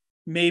who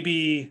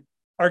maybe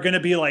are going to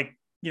be like,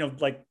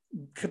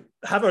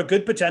 have a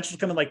good potential to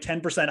come in like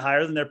 10%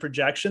 higher than their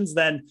projections,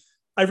 then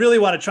I really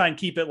want to try and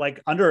keep it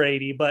like under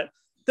 80. But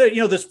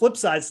there's flip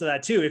sides to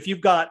that too. If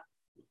you've got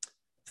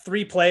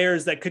 3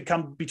 players that could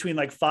come between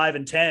like 5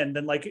 and 10,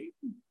 then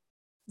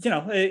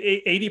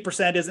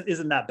 80%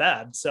 isn't that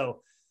bad.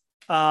 So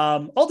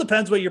all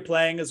depends what you're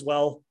playing as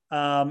well.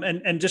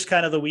 And just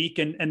kind of the week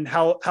and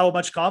how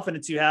much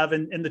confidence you have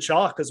in the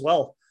chalk as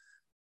well.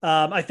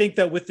 I think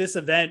that with this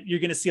event, you're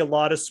going to see a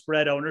lot of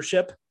spread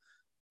ownership.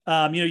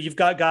 You've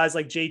got guys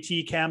like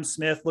JT, Cam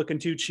Smith looking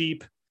too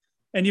cheap.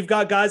 And you've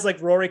got guys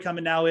like Rory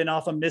coming now in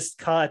off a missed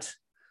cut.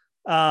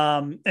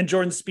 And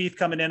Jordan Spieth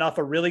coming in off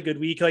a really good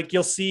week. Like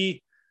you'll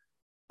see,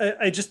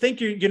 I just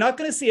think you're not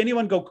going to see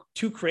anyone go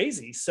too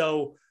crazy.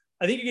 So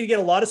I think you're going to get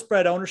a lot of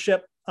spread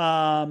ownership.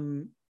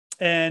 You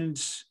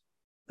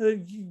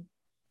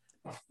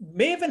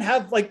may even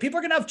have like people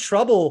are going to have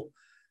trouble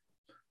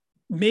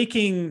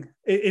making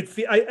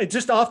it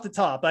just off the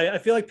top. I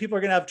feel like people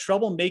are going to have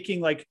trouble making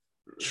like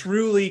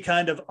truly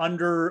kind of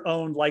under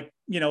owned, like,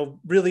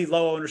 really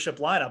low ownership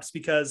lineups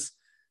because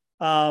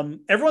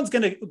everyone's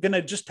going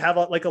to just have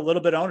a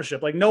little bit of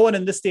ownership. Like no one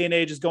in this day and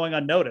age is going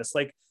unnoticed.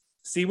 Like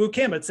Siwoo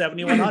Kim at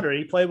 7,100.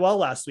 He played well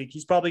last week.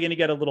 He's probably going to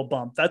get a little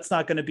bump. That's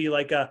not going to be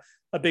like a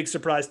big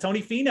surprise.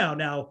 Tony Finau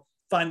now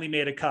finally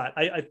made a cut.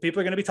 People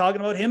are going to be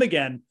talking about him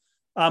again.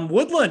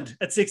 Woodland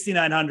at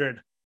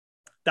 6,900.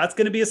 That's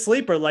going to be a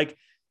sleeper. I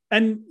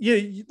think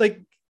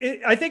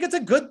it's a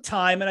good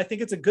time. And I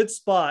think it's a good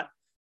spot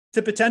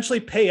to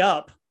potentially pay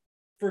up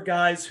for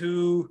guys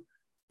who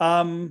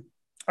are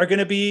going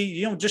to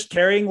be, just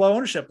carrying low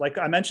ownership. Like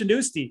I mentioned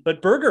Usti,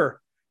 but Berger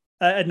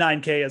at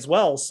 9K as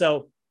well.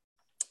 So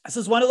this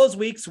is one of those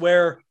weeks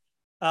where,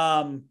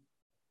 you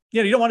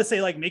don't want to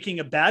say like making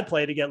a bad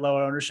play to get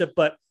low ownership,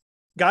 but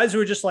guys who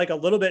are just like a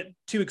little bit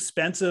too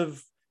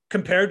expensive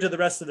compared to the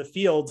rest of the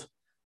field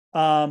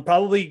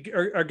probably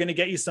are going to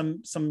get you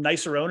some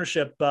nicer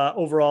ownership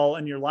overall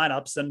in your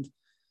lineups. And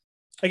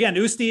again,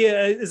 Usti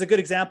is a good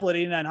example at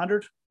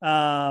 8,900.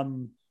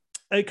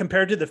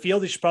 Compared to the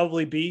field, he should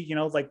probably be,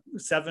 like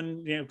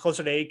 7,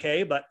 closer to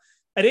 8K. But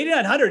at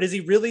 8,900, is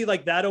he really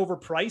like that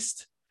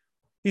overpriced?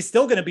 He's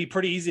still going to be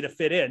pretty easy to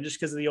fit in just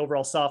because of the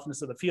overall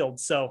softness of the field.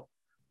 So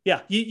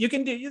yeah, you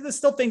can do, there's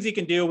still things you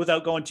can do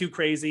without going too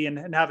crazy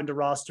and having to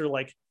roster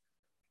like,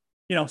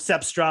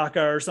 Sepp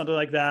Straka or something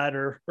like that,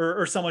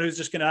 or someone who's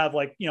just going to have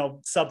like,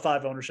 sub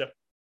 5 ownership.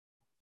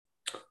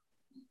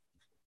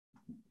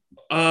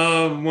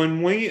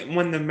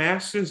 When the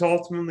Masters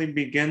ultimately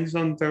begins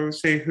on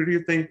Thursday, who do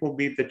you think will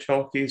be the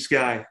chalkiest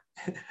guy?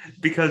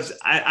 Because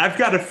I've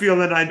got a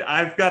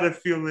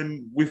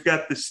feeling we've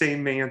got the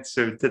same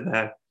answer to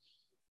that.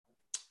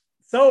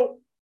 So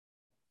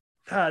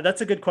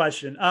that's a good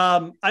question.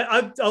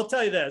 I'll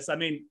tell you this. I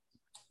mean,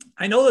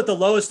 I know that the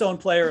lowest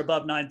owned player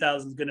above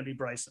 9,000 is going to be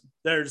Bryson.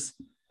 There's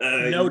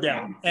no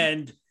doubt.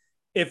 And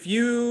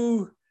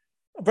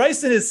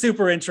Bryson is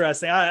super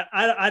interesting.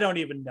 I don't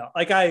even know.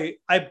 Like I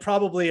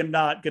probably am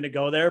not going to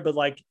go there, but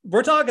like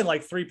we're talking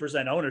like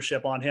 3%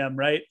 ownership on him,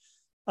 right?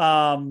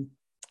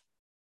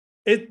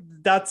 He's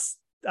got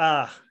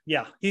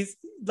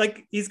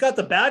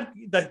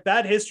the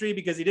bad history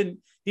because he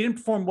didn't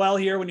perform well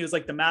here when he was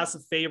like the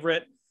massive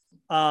favorite.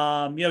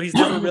 He's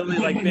never really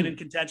like been in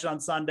contention on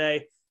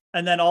Sunday,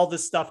 and then all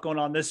this stuff going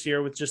on this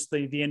year with just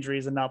the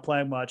injuries and not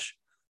playing much.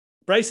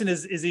 Bryson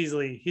is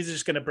easily, he's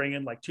just going to bring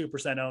in like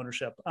 2%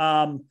 ownership.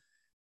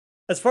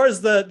 As far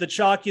as the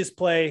chalkiest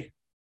play,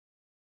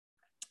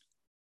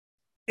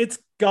 it's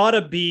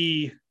gotta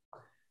be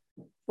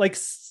like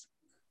Spieth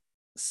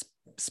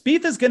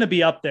is going to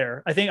be up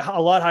there. I think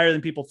a lot higher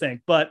than people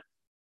think,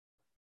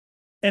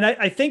 and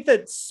I think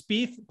that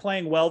Spieth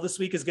playing well this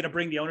week is going to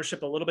bring the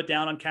ownership a little bit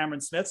down on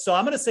Cameron Smith. So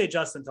I'm going to say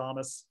Justin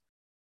Thomas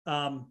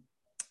at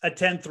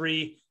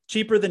 10-3,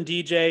 cheaper than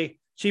DJ,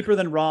 cheaper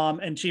than Rahm,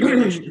 and cheaper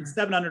than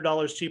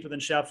 $700 cheaper than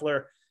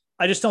Scheffler.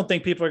 I just don't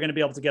think people are going to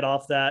be able to get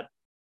off that.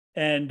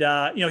 And,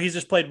 he's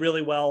just played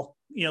really well,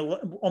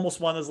 almost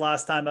won his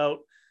last time out.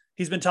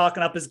 He's been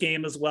talking up his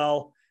game as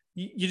well.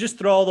 You just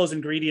throw all those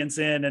ingredients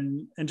in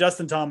and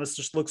Justin Thomas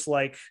just looks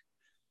like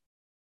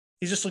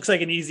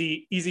an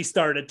easy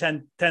start at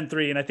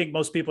 10-3. And I think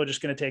most people are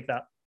just going to take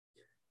that.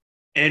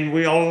 And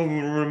we all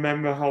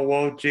remember how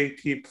well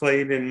JT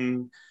played at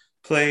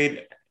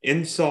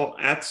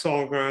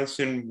Sawgrass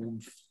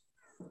and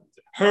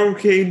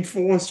hurricane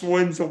force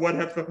winds or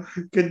whatever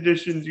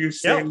conditions you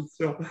say. Yep.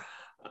 So,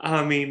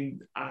 I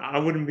mean, I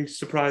wouldn't be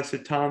surprised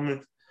if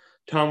Thomas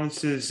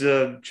is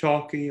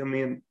chalky. I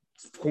mean,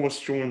 of course,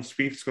 Jordan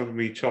Spieth's going to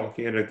be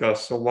chalky at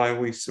Augusta. So why are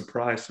we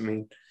surprised? I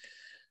mean,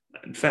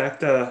 in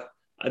fact, I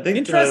think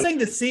interesting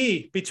to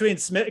see between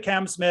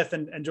Cam Smith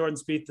and Jordan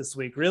Spieth this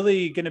week.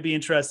 Really going to be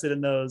interested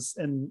in those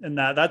and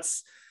that.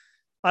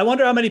 I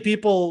wonder how many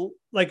people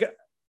like.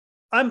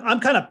 I'm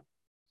kind of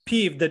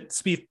peeved that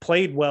Spieth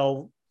played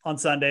well on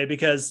Sunday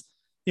because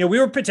we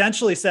were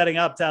potentially setting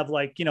up to have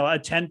like a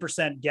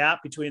 10%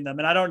 gap between them,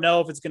 and I don't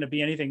know if it's going to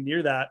be anything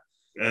near that.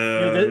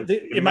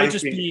 It might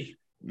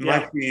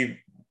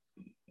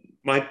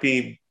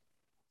be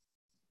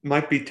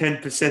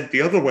 10%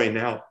 the other way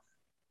now.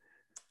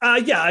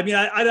 Yeah, I mean,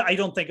 I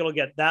don't think it'll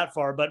get that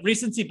far, but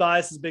recency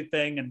bias is a big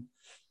thing. And,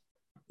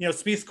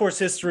 Spieth's course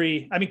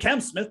history, I mean,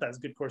 Cam Smith has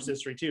good course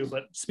history too,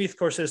 but Spieth's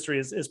course history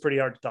is pretty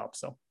hard to top.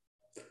 So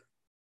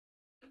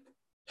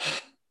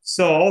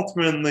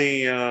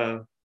ultimately,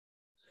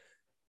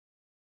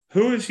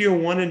 who is your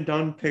one and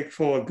done pick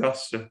for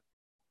Augusta?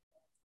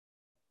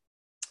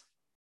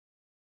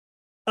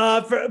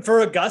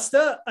 For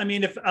Augusta, I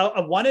mean, if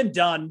a one and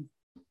done,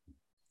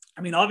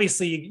 I mean,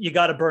 obviously you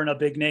got to burn a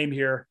big name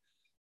here.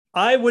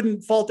 I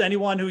wouldn't fault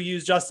anyone who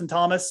used Justin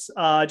Thomas,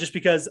 just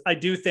because I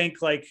do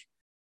think like,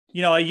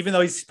 even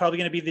though he's probably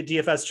going to be the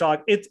DFS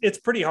chalk, it's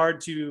pretty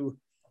hard to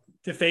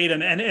fade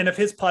him. And if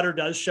his putter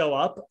does show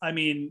up, I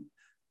mean,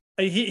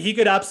 he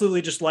could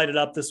absolutely just light it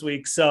up this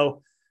week.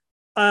 So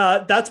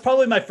that's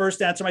probably my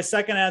first answer. My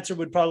second answer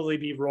would probably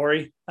be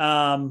Rory.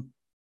 I'm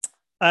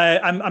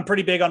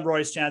pretty big on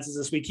Rory's chances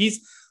this week.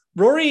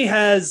 Rory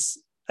has,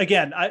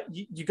 again,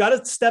 you got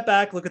to step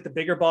back, look at the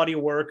bigger body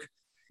of work.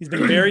 He's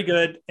been very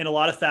good in a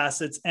lot of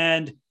facets.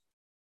 And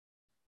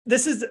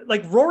this is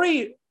like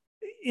Rory,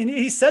 and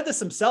he said this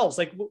himself,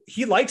 like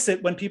he likes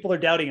it when people are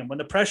doubting him, when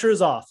the pressure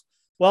is off.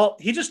 Well,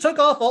 he just took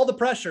off all the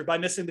pressure by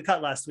missing the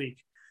cut last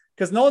week,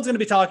 because no one's going to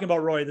be talking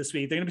about Rory this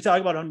week. They're going to be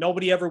talking about how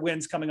nobody ever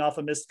wins coming off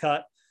a missed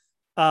cut.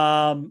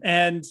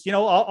 And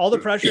all the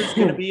pressure is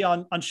going to be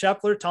on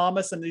Scheffler,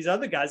 Thomas, and these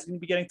other guys are going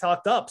to be getting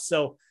talked up.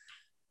 So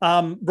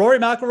Rory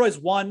McIlroy's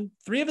won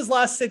 3 of his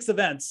last 6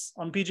 events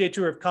on the PGA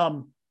Tour have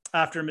come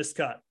after a missed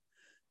cut.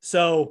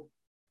 So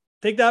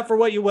take that for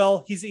what you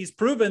will. He's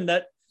proven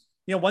that,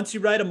 once you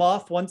write him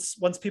off, once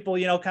people,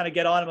 kind of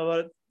get on him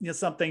about,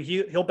 something,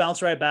 he'll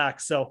bounce right back.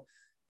 So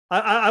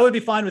I would be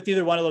fine with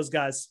either one of those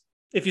guys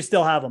if you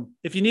still have them.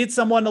 If you need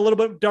someone a little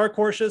bit dark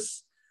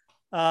horses,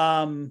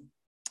 Daniel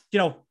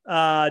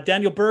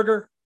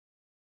Berger,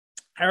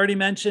 I already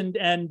mentioned,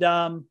 and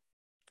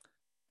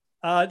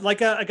like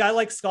a guy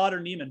like Scott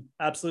or Niemann,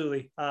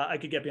 absolutely, I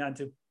could get behind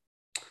too.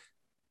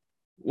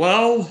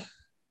 Well,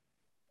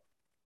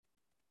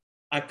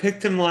 I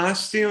picked him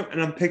last year, and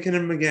I'm picking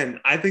him again.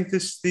 I think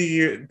this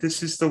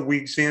is the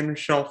week Xander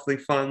Schauffele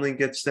finally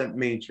gets that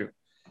major.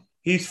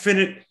 He's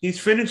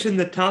finished in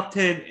the top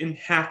 10 in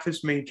half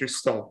his major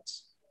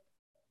starts.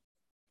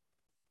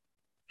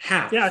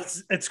 Half. Yeah,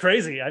 it's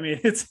crazy. I mean,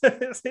 it's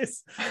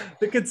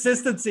the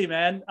consistency,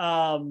 man.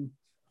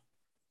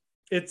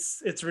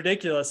 It's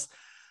ridiculous.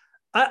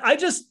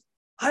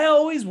 I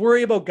always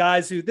worry about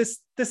guys who this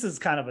is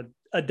kind of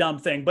a dumb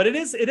thing, but it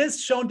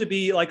is shown to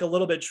be like a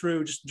little bit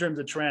true just in terms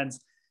of trends.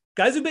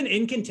 Guys who've been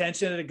in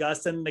contention at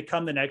Augusta and they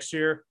come the next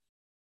year,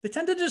 they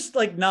tend to just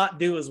like not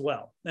do as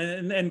well.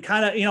 And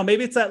kind of,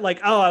 maybe it's that like,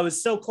 oh, I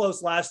was so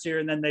close last year,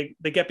 and then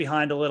they get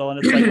behind a little and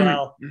it's like,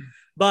 well,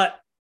 but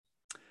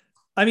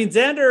I mean,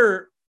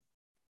 Xander,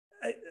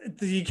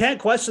 you can't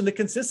question the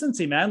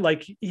consistency, man.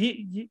 Like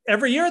he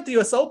every year at the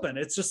US Open,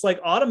 it's just like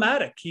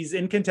automatic. He's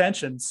in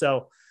contention.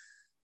 So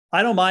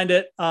I don't mind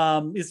it.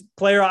 He's a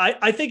player.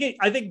 I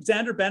think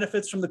Xander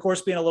benefits from the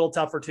course being a little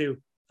tougher too.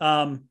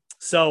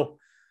 So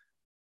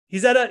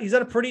he's at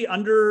a pretty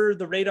under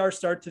the radar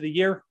start to the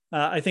year.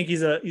 I think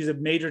he's a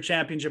major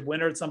championship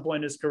winner at some point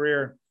in his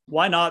career.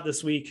 Why not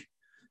this week?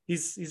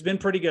 He's been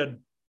pretty good.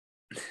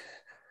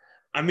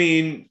 I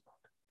mean,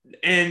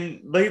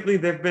 and lately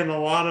there've been a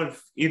lot of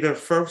either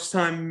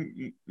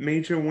first-time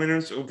major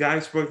winners or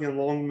guys breaking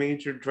long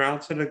major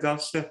droughts at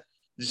Augusta.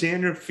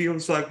 Xander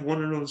feels like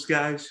one of those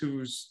guys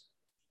who's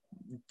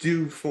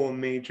due for a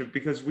major,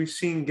 because we've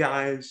seen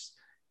guys,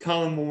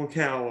 Colin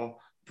Morikawa,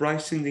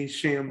 Bryson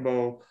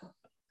DeChambeau,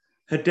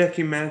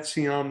 Hideki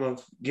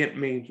Matsuyama get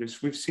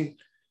majors. We've seen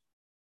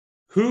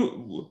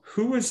who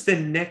is the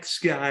next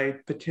guy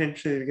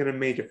potentially going to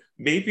major.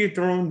 Maybe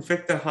throwing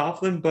Victor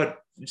Hovland, but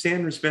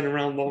Xander's been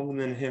around longer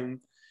than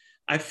him.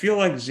 I feel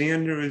like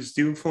Xander is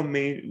due for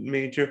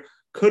major.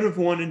 Could have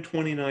won in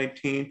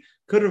 2019.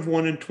 Could have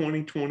won in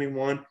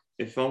 2021.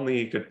 If only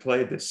he could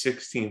play the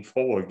 16th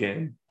hole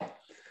again.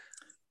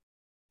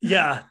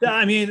 Yeah,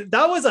 I mean,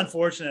 that was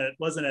unfortunate,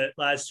 wasn't it,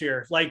 last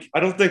year? Like, I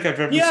don't think I've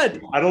ever. He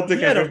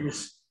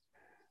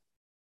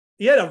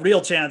had a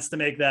real chance to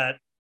make that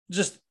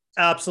just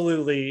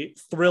absolutely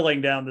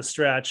thrilling down the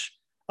stretch.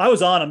 I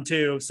was on him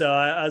too, so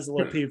I was a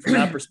little peeved from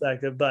that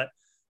perspective. But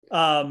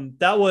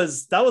that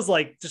was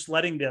like just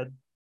letting the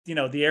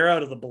air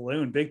out of the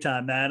balloon big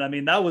time, man. I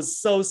mean, that was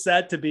so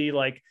set to be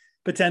like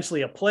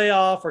potentially a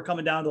playoff or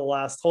coming down to the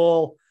last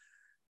hole,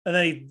 and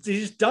then he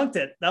just dunked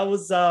it.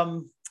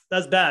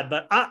 That's bad,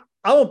 but I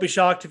won't be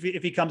shocked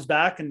if he comes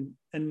back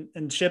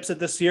and ships it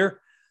this year.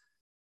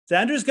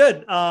 Xander's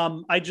good.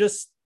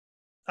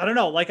 I don't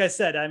know. Like I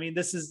said, I mean,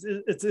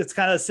 it's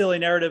kind of a silly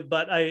narrative,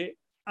 but I'm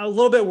a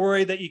little bit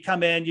worried that you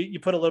come in, you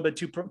put a little bit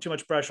too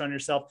much pressure on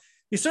yourself.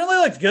 He certainly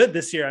looked good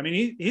this year. I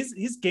mean,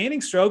 he's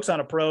gaining strokes on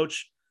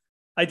approach.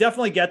 I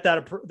definitely get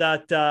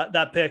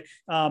that pick.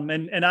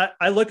 And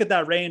I look at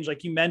that range,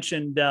 like you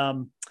mentioned,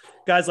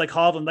 guys like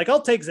Hovland. Like,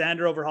 I'll take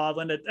Xander over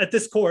Hovland at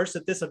this course,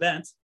 at this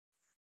event.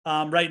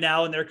 Right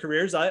now in their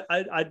careers,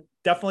 I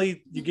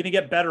definitely, you're going to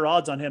get better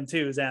odds on him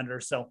too,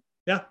 Xander. So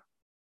yeah.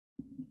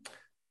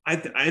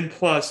 And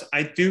plus,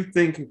 I do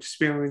think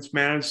experience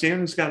matters.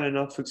 Xander's got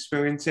enough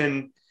experience,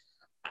 and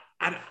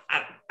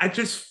I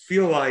just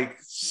feel like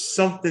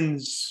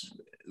something's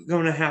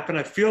going to happen.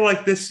 I feel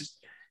like this.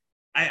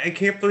 I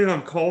can't believe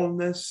I'm calling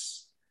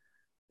this,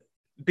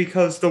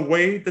 because the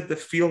way that the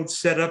field's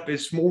set up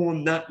is more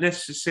not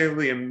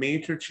necessarily a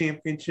major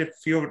championship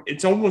field.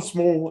 It's almost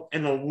more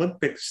an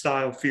Olympic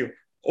style field.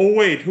 Oh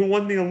wait, who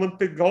won the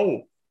Olympic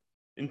gold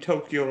in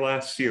Tokyo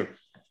last year?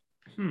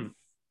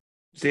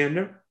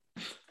 Xander.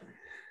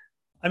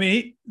 I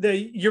mean,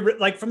 you're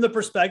like, from the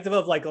perspective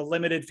of like a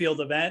limited field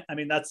event. I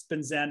mean, that's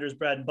been Xander's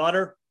bread and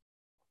butter.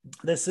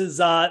 This is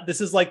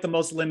like the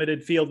most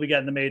limited field we get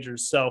in the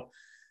majors. So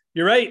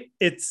you're right.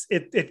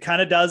 It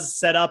kind of does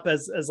set up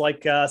as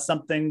like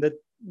something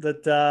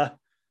that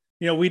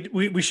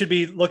we should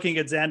be looking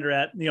at Xander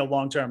at,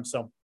 long term.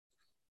 So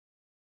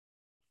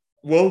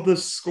will the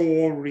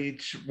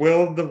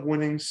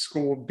winning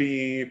score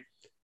be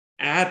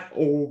at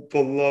or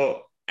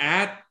below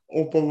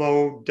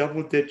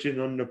double digit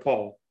under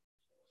par?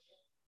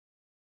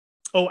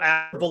 Oh,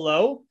 at or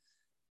below?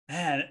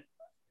 Man,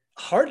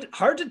 hard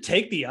to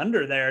take the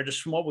under there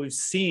just from what we've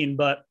seen,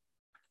 but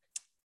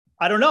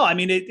I don't know. I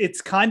mean, it's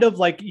kind of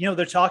like,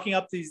 they're talking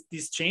up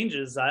these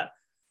changes.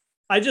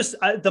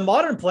 The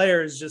modern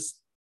players just,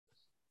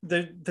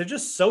 they're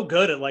just so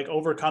good at like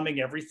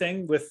overcoming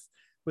everything with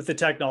the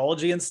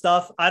technology and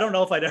stuff. I don't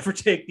know if I'd ever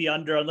take the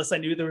under unless I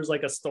knew there was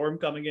like a storm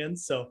coming in.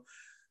 So,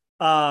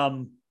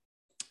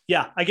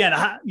 yeah, again,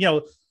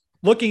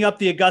 looking up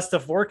the Augusta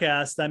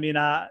forecast, I mean,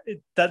 that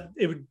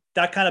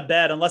kind of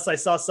bad unless I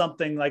saw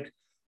something like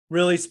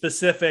really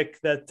specific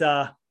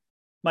that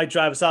might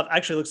drive us off.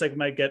 Actually, looks like we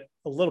might get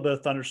a little bit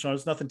of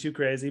thunderstorms, nothing too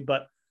crazy,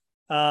 but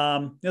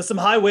some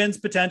high winds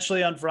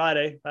potentially on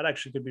Friday. That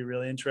actually could be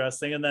really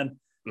interesting. And then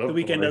the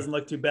weekend doesn't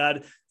look too bad.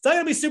 It's not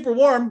going to be super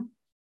warm.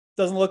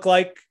 Doesn't look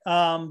like,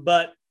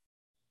 but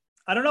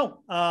I don't know.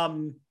 I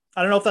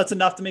don't know if that's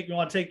enough to make me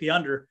want to take the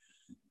under.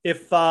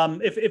 If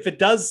it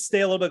does stay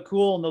a little bit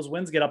cool and those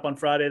winds get up on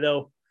Friday,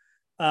 though,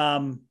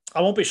 I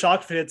won't be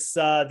shocked if it's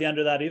the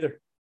under that either.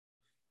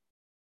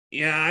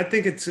 Yeah, I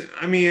think if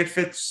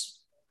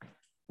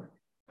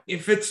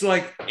if it's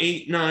like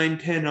 8, 9,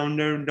 10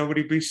 under,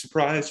 nobody be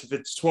surprised. If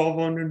it's 12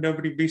 under,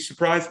 nobody be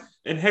surprised.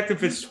 And heck,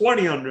 if it's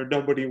 20 under,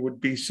 nobody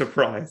would be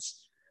surprised.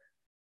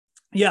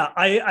 Yeah,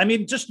 I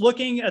mean, just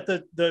looking at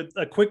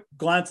a quick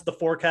glance at the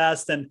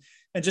forecast and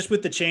just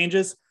with the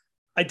changes,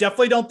 I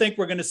definitely don't think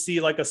we're going to see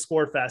like a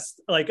score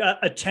fest. Like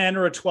a 10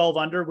 or a 12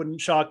 under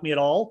wouldn't shock me at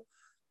all.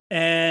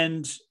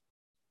 And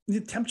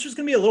the temperature's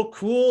going to be a little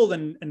cool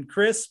and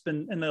crisp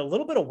and a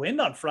little bit of wind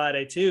on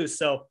Friday too.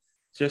 So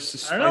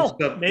just I don't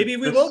know, maybe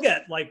we will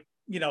get like,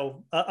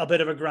 a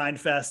bit of a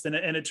grind fest and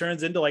it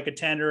turns into like a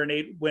 10 or an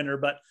 8 winner.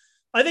 But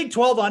I think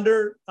 12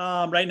 under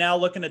right now,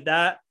 looking at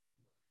that,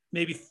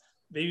 maybe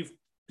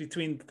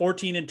between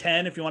 14 and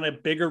 10, if you want a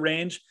bigger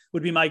range,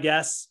 would be my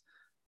guess.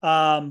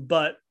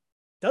 But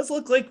does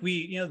look like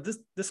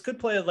this could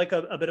play like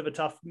a bit of a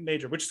tough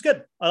major, which is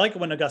good. I like it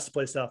when Augusta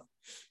plays tough.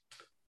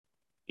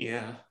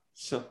 Yeah.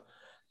 So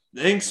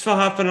thanks for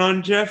hopping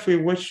on, Geoff. We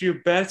wish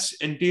you bets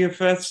and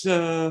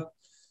DFS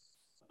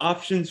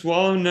options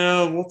well.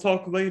 And we'll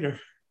talk later.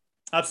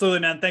 Absolutely,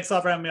 man. Thanks a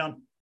lot for having me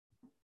on.